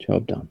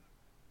 job done.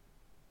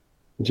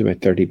 There's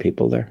about 30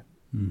 people there.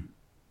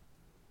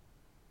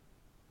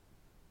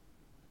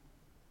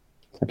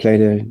 I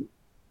played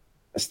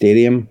a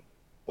stadium.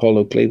 Paul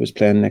Oakley was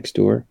playing next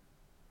door.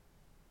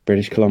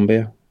 British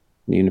Columbia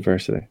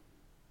University.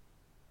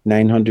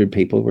 900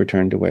 people were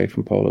turned away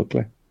from Paul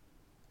Oakley.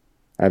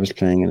 I was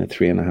playing in a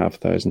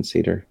 3,500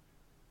 seater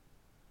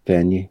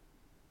venue.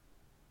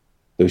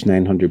 Those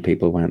 900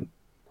 people went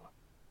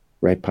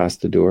right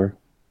past the door,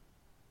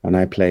 and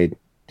I played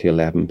to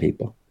 11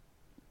 people.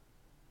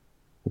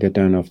 I got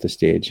down off the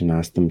stage and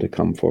asked them to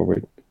come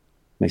forward.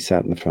 They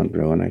sat in the front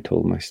row and I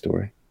told my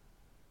story.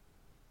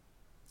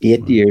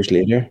 8 years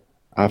later,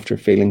 after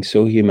feeling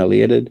so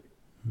humiliated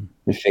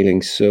and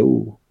feeling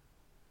so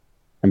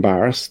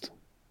embarrassed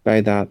by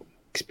that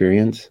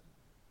experience,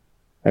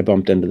 I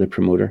bumped into the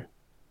promoter.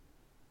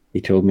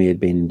 He told me he'd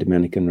been in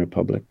Dominican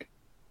Republic.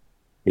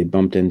 He'd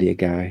bumped into a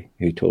guy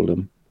who told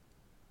him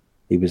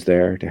he was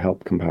there to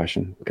help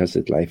Compassion because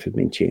his life had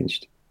been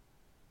changed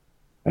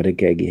at a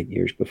gig 8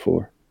 years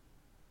before,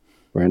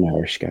 where an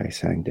Irish guy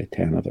sang to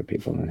 10 other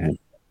people and him.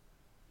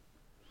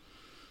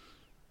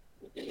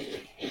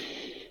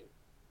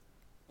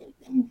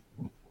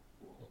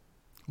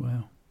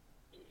 Wow.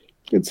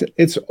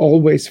 It's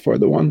always for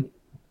the one.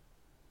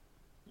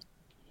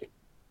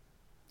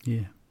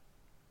 Yeah.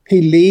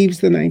 He leaves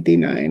the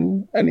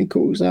 99 and he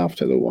goes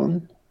after the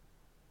one.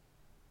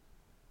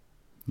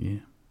 Yeah.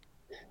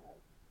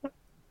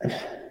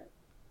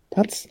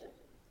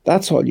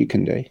 That's all you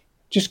can do.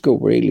 Just go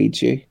where he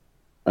leads you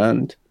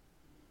and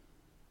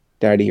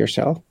die to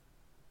yourself.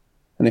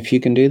 And if you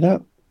can do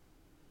that,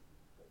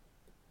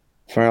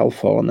 fire will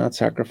fall on that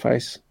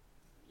sacrifice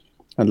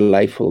and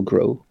life will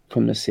grow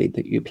from the seed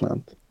that you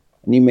plant.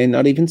 And you may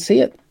not even see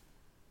it.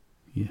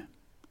 Yeah.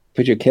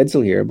 But your kids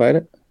will hear about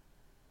it.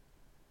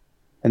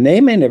 And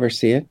they may never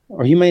see it,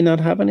 or you may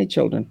not have any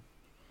children.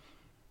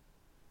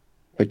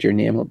 But your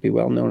name will be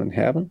well known in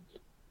heaven.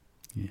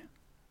 Yeah.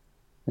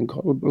 And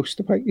God will boast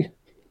about you.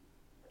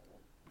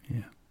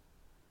 Yeah.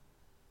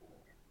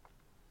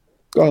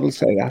 God will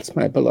say, that's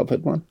my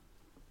beloved one.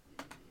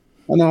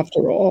 And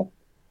after all,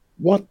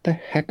 what the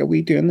heck are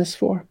we doing this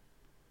for?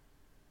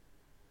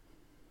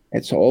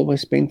 It's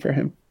always been for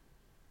him.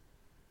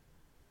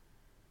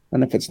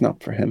 And if it's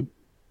not for him,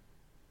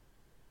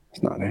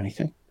 it's not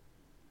anything.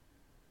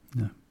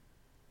 No.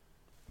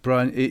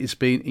 Brian, it's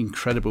been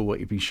incredible what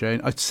you've been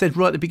sharing. I said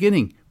right at the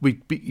beginning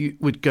you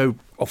would go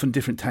off on a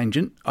different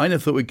tangent. I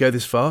never thought we'd go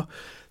this far.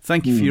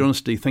 Thank you for your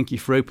honesty. Thank you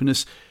for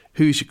openness.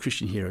 Who's your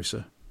Christian hero,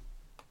 sir?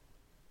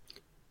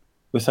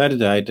 Without a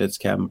doubt, it's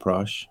Kevin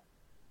Prosh.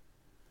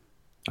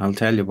 I'll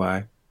tell you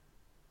why.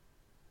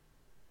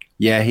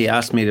 Yeah, he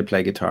asked me to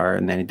play guitar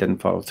and then he didn't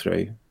follow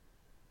through.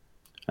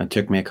 It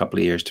took me a couple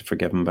of years to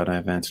forgive him, but I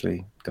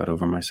eventually got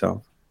over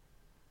myself.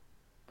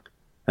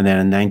 And then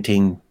in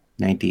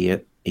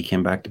 1998, he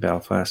came back to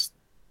Belfast.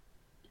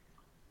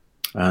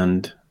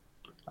 And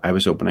I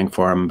was opening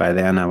for him. By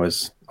then, I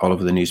was all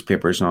over the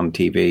newspapers and on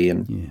TV.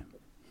 And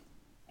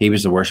he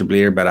was the worship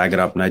leader, but I got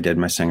up and I did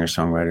my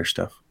singer-songwriter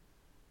stuff.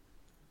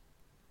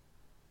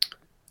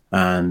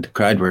 And the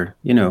crowd were,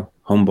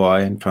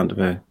 homeboy in front of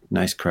a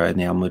nice crowd in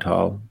the Elmwood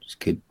Hall. It was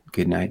a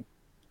good night.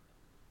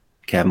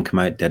 Kevin came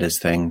out, did his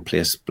thing,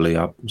 place blew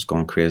up, it was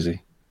going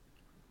crazy.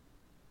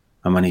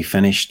 And when he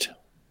finished,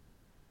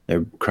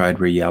 the crowd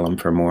were yelling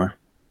for more.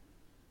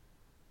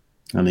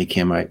 And he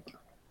came out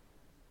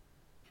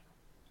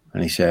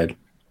and he said,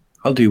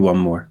 I'll do one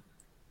more,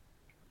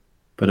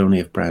 but only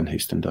if Brian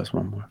Houston does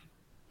one more.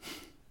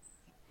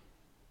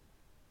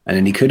 And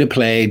then he could have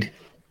played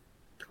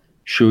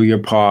Show Your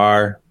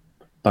Power,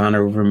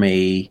 Banner Over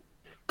Me,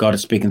 God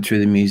is Speaking Through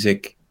the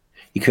Music.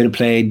 He could have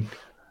played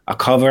a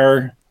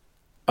cover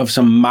of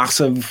some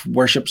massive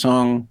worship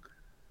song,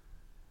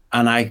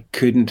 and I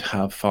couldn't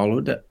have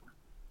followed it.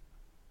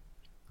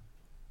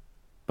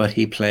 But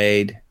he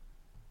played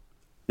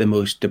the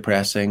most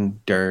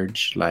depressing,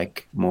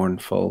 dirge-like,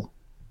 mournful,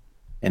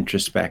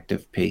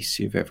 introspective piece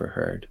you've ever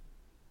heard.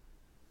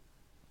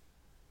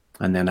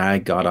 And then I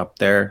got up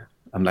there,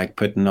 I'm like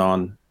putting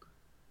on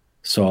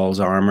Saul's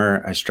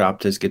armor. I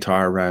strapped his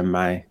guitar around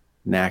my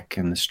neck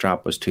and the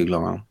strap was too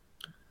long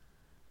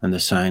and the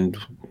sound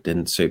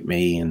didn't suit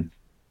me, and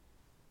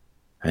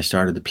I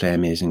started to play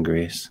Amazing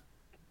Grace.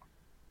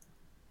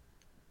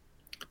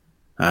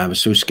 I was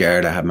so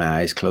scared I had my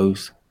eyes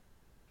closed.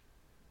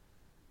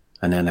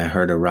 And then I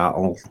heard a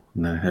rattle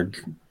and I heard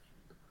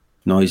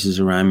noises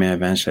around me.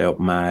 Eventually I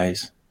opened my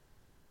eyes.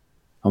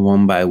 And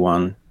one by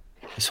one,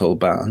 this whole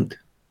band,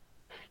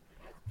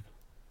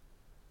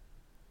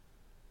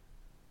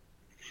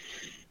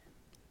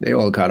 they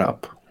all got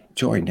up,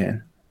 joined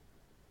in.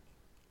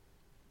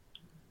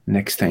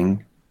 Next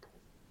thing,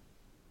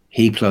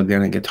 he plugged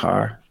in a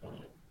guitar,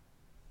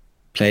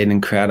 played an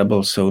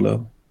incredible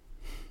solo,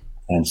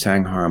 and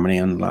sang harmony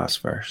on the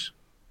last verse.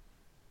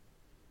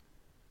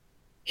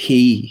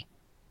 He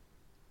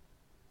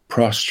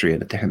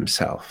prostrated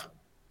himself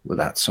with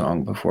that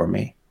song before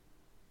me.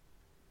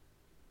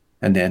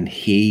 And then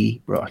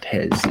he brought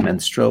his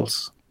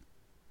minstrels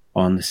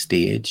on the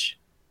stage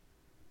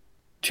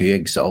to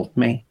exalt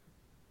me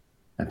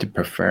and to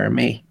prefer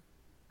me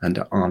and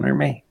to honor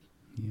me.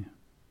 Yeah.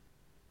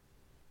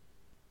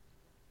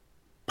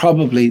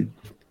 Probably,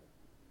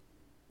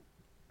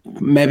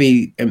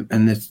 maybe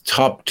in the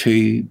top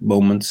two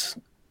moments,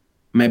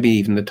 maybe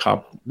even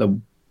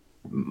the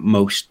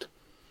most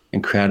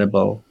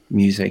incredible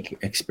music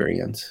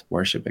experience,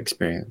 worship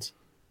experience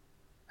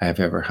I've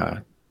ever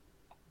had.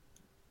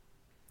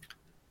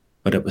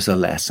 But it was a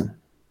lesson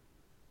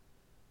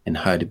in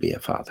how to be a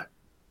father.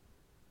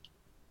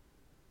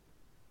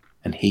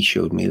 And he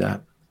showed me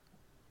that.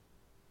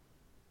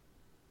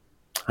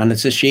 And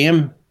it's a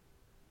shame,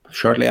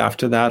 shortly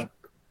after that,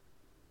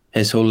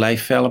 his whole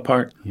life fell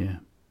apart. Yeah.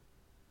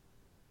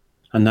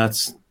 And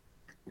it's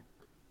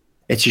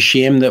a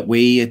shame that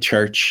we at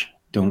church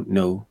don't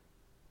know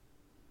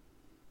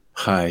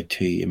how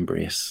to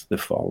embrace the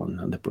fallen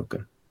and the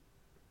broken.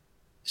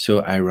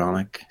 So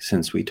ironic,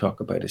 since we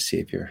talk about a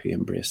Savior who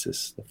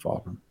embraces the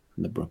fallen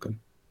and the broken.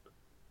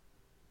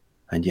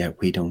 And yet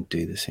we don't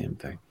do the same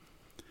thing.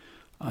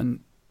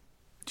 And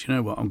do you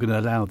know what? I'm going to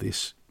allow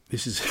this.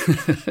 This is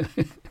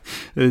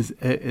here's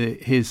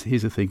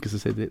the thing, because I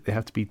said that they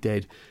have to be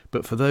dead.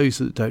 But for those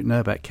that don't know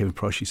about Kevin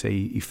Prosh, you say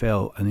he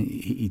fell, and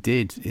he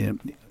did.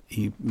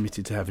 He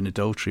admitted to having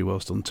adultery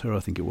whilst on tour, I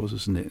think it was,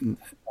 wasn't it?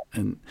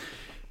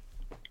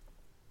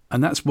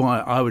 And that's why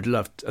I would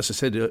love, as I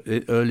said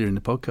earlier in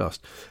the podcast,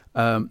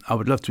 I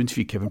would love to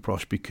interview Kevin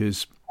Prosh,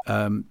 because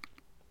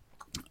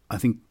I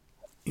think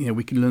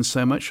we can learn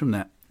so much from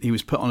that. He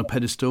was put on a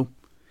pedestal,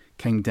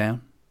 came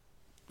down.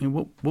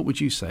 What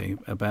would you say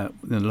about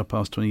the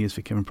past 20 years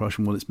for Kevin Prosh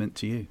and what it's meant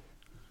to you?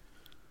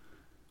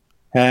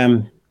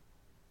 I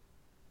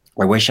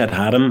wish I'd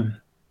had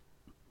him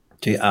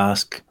to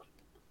ask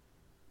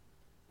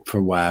for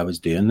why I was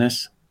doing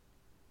this.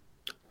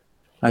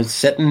 I was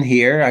sitting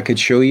here, I could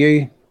show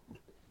you.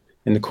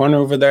 In the corner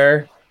over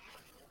there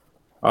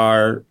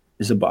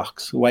is a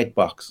box, a white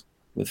box,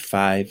 with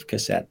 5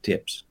 cassette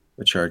tapes,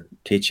 which are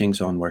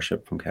teachings on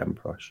worship from Kevin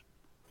Prosh.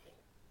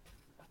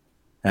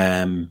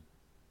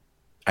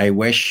 I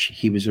wish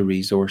he was a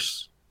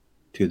resource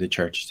to the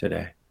church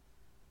today.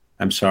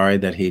 I'm sorry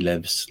that he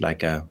lives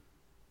like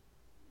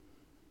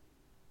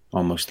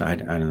almost, I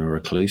don't know,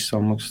 recluse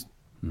almost.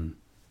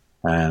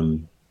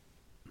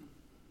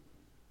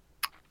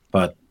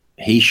 But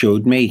he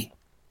showed me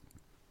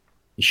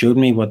He showed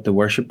me what the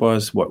worship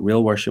was, what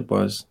real worship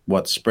was,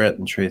 what spirit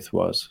and truth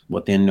was,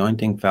 what the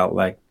anointing felt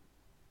like.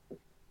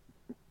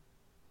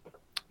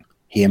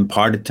 He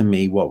imparted to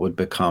me what would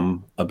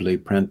become a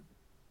blueprint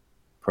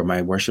for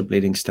my worship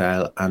leading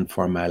style and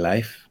for my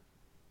life.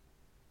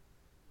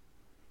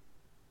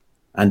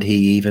 And he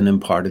even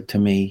imparted to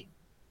me,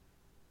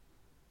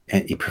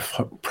 and he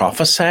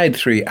prophesied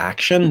through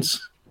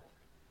actions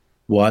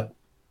what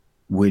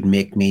would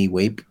make me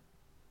weep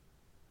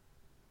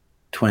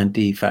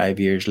 25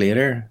 years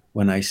later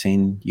when I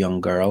seen young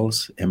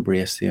girls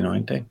embrace the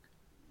anointing.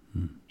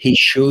 He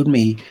showed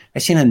me, I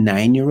seen a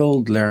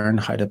 9-year-old learn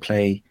how to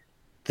play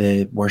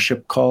the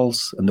worship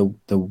calls and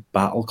the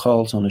battle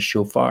calls on a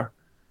shofar.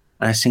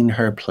 I seen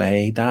her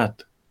play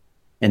that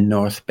in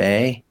North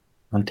Bay,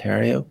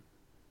 Ontario.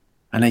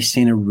 And I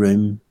seen a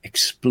room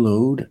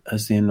explode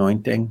as the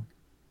anointing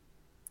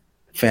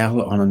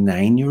fell on a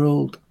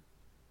 9-year-old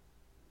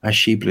as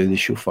she blew the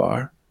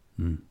shofar.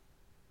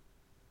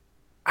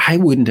 I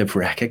wouldn't have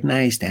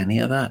recognized any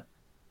of that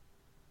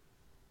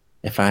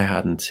if I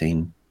hadn't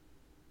seen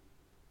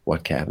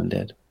what Kevin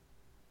did.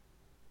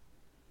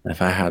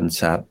 If I hadn't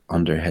sat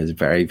under his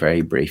very,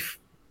 very brief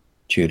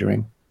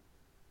tutoring.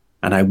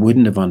 And I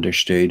wouldn't have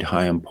understood how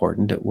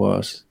important it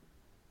was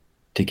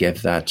to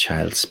give that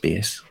child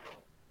space.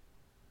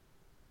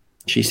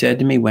 She said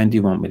to me, when do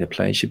you want me to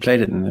play? She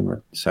played it in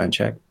the sound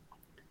check.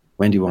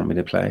 When do you want me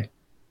to play?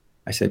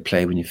 I said,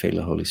 play when you feel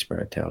the Holy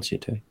Spirit tells you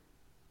to.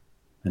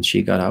 And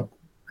she got up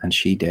and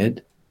she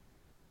did.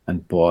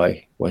 And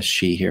boy, was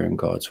she hearing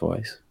God's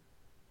voice.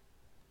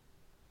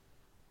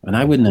 And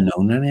I wouldn't have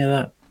known any of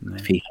that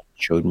if he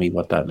showed me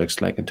what that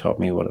looks like and taught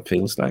me what it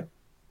feels like.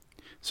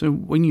 So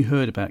when you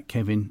heard about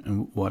Kevin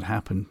and what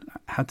happened,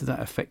 how did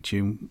that affect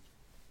you?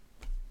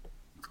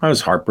 I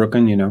was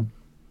heartbroken, you know.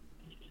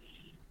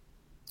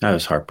 I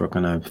was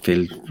heartbroken. I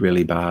feel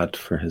really bad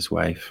for his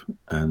wife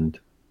and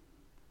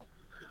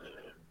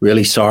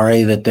really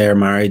sorry that their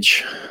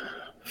marriage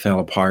fell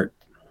apart.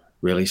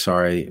 Really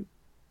sorry.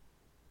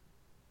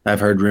 I've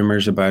heard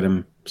rumors about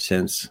him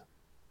since,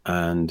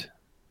 and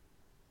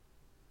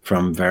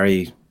from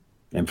very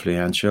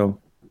influential,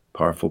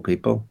 powerful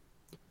people.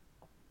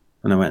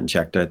 And I went and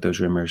checked out those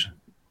rumors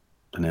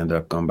and ended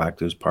up going back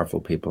to those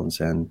powerful people and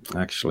saying,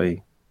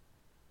 actually,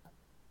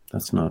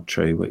 that's not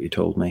true what you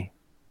told me.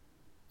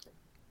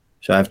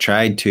 So I've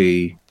tried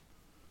to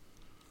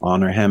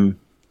honor him.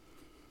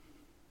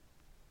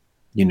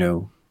 You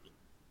know,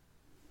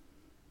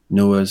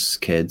 Noah's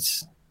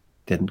kids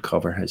didn't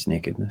cover his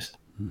nakedness.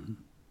 Mm-hmm.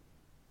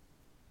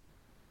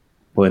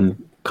 When it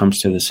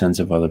comes to the sins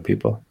of other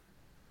people,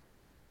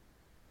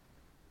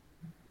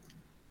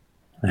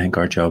 I think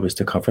our job is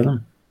to cover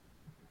them,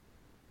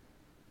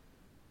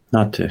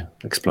 not to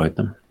exploit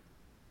them.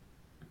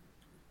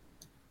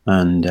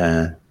 And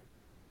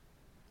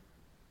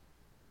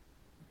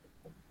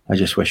I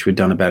just wish we'd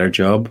done a better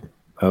job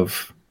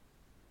of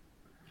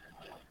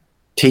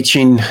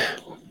teaching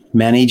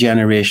many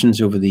generations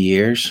over the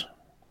years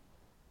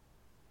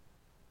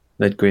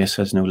that grace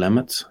has no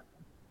limits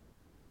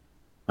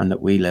and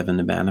that we live in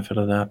the benefit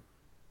of that.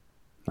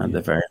 And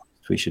the very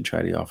least, we should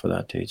try to offer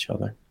that to each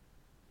other.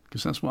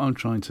 Because that's what I'm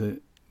trying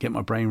to get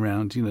my brain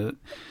around. You know,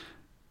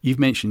 you've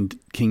mentioned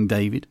King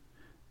David.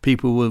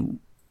 People will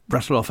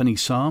rattle off any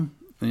psalm,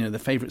 you know, their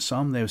favourite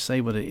psalm, they'll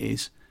say what it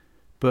is.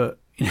 But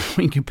you know,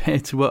 when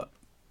compared to what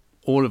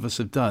all of us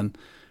have done,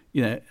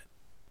 you know,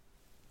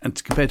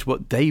 and compared to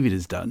what David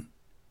has done,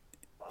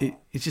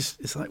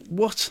 it's like,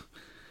 what?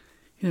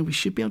 You know, we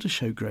should be able to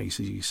show grace,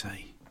 as you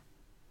say.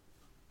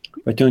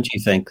 But don't you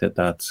think that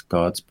that's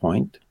God's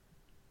point?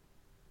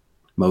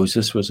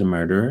 Moses was a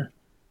murderer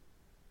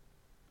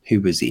who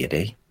was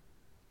 80.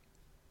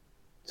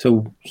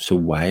 So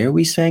why are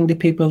we saying to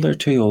people they're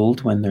too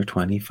old when they're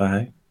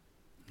 25?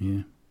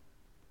 Yeah.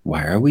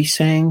 Why are we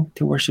saying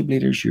to worship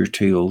leaders, you're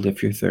too old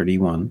if you're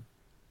 31,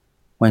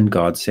 when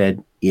God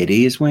said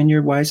 80 is when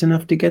you're wise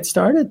enough to get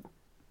started?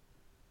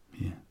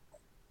 Yeah.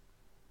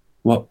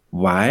 Well,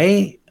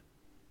 why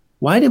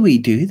do we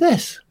do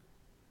this?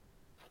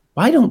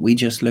 Why don't we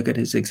just look at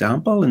his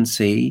example and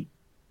see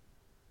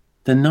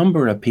the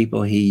number of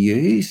people he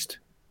used?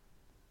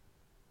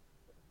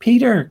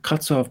 Peter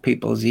cuts off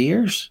people's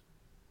ears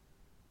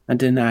and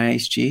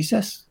denies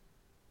Jesus.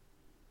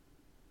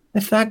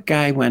 If that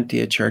guy went to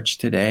a church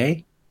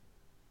today,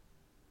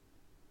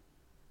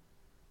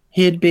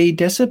 he'd be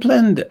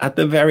disciplined at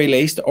the very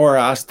least or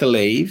asked to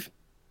leave.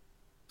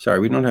 Sorry,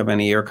 we don't have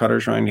any ear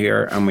cutters around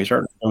here, and we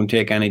certainly don't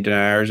take any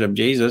deniers of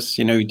Jesus.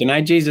 You know, you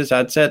deny Jesus,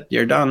 that's it,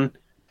 you're done.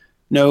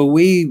 No,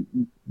 we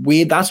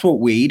that's what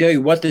we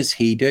do. What does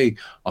he do?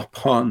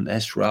 Upon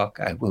this rock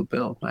I will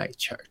build my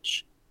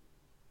church.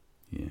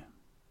 Yeah.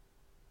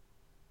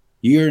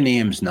 Your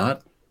name's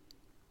not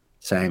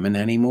Simon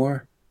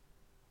anymore.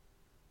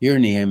 Your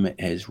name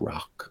is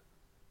Rock.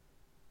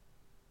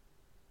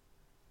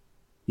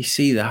 You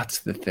see, that's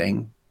the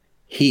thing.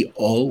 He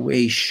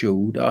always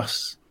showed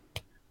us,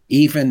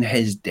 even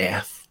his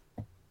death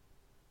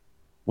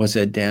was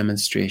a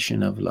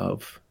demonstration of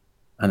love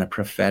and a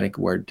prophetic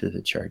word to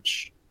the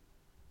church.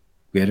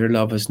 Greater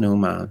love has no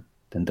man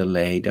than to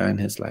lay down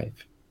his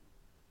life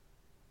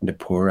and to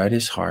pour out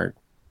his heart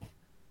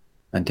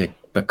and to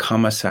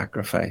become a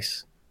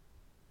sacrifice,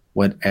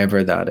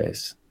 whatever that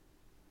is.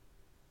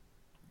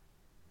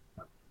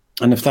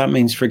 And if that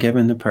means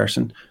forgiving the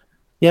person,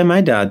 yeah,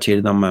 my dad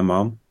cheated on my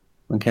mom.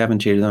 When Kevin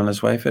cheated on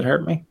his wife, it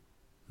hurt me.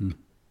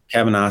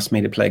 Kevin asked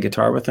me to play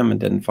guitar with him and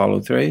didn't follow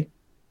through.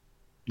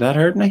 That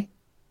hurt me.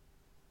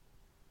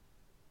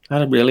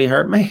 That really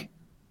hurt me.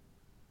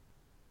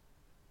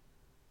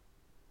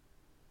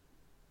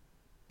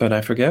 But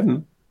I forgive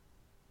him.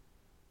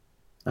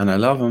 And I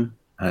love him.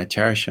 And I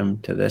cherish him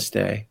to this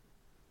day.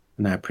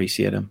 And I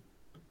appreciate him.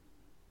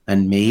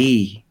 And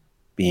me,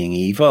 being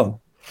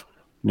evil,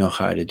 know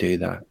how to do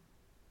that.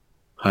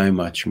 How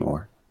much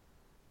more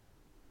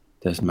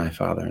does my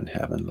Father in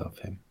heaven love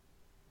him,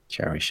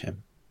 cherish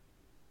him?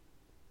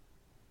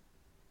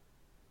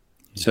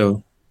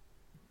 So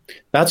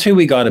that's who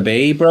we got to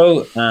be,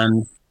 bro.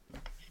 And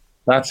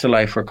that's the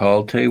life we're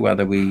called to,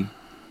 whether the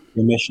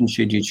mission,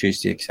 should you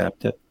choose to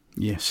accept it.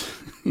 Yes,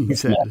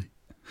 exactly.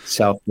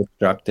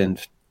 Self-destruct in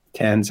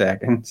 10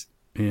 seconds.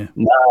 Yeah.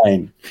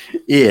 9,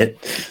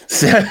 8,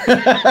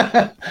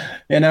 7.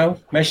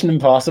 Mission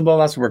impossible.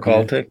 That's what we're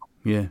called to.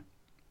 Yeah.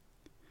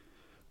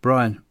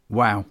 Brian,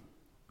 wow.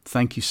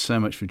 Thank you so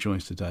much for joining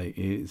us today.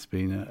 It's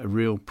been a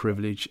real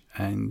privilege,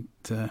 and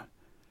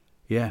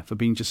for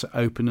being just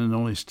open and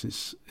honest.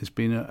 It's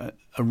been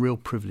a real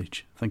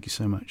privilege. Thank you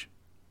so much.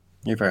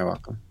 You're very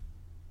welcome.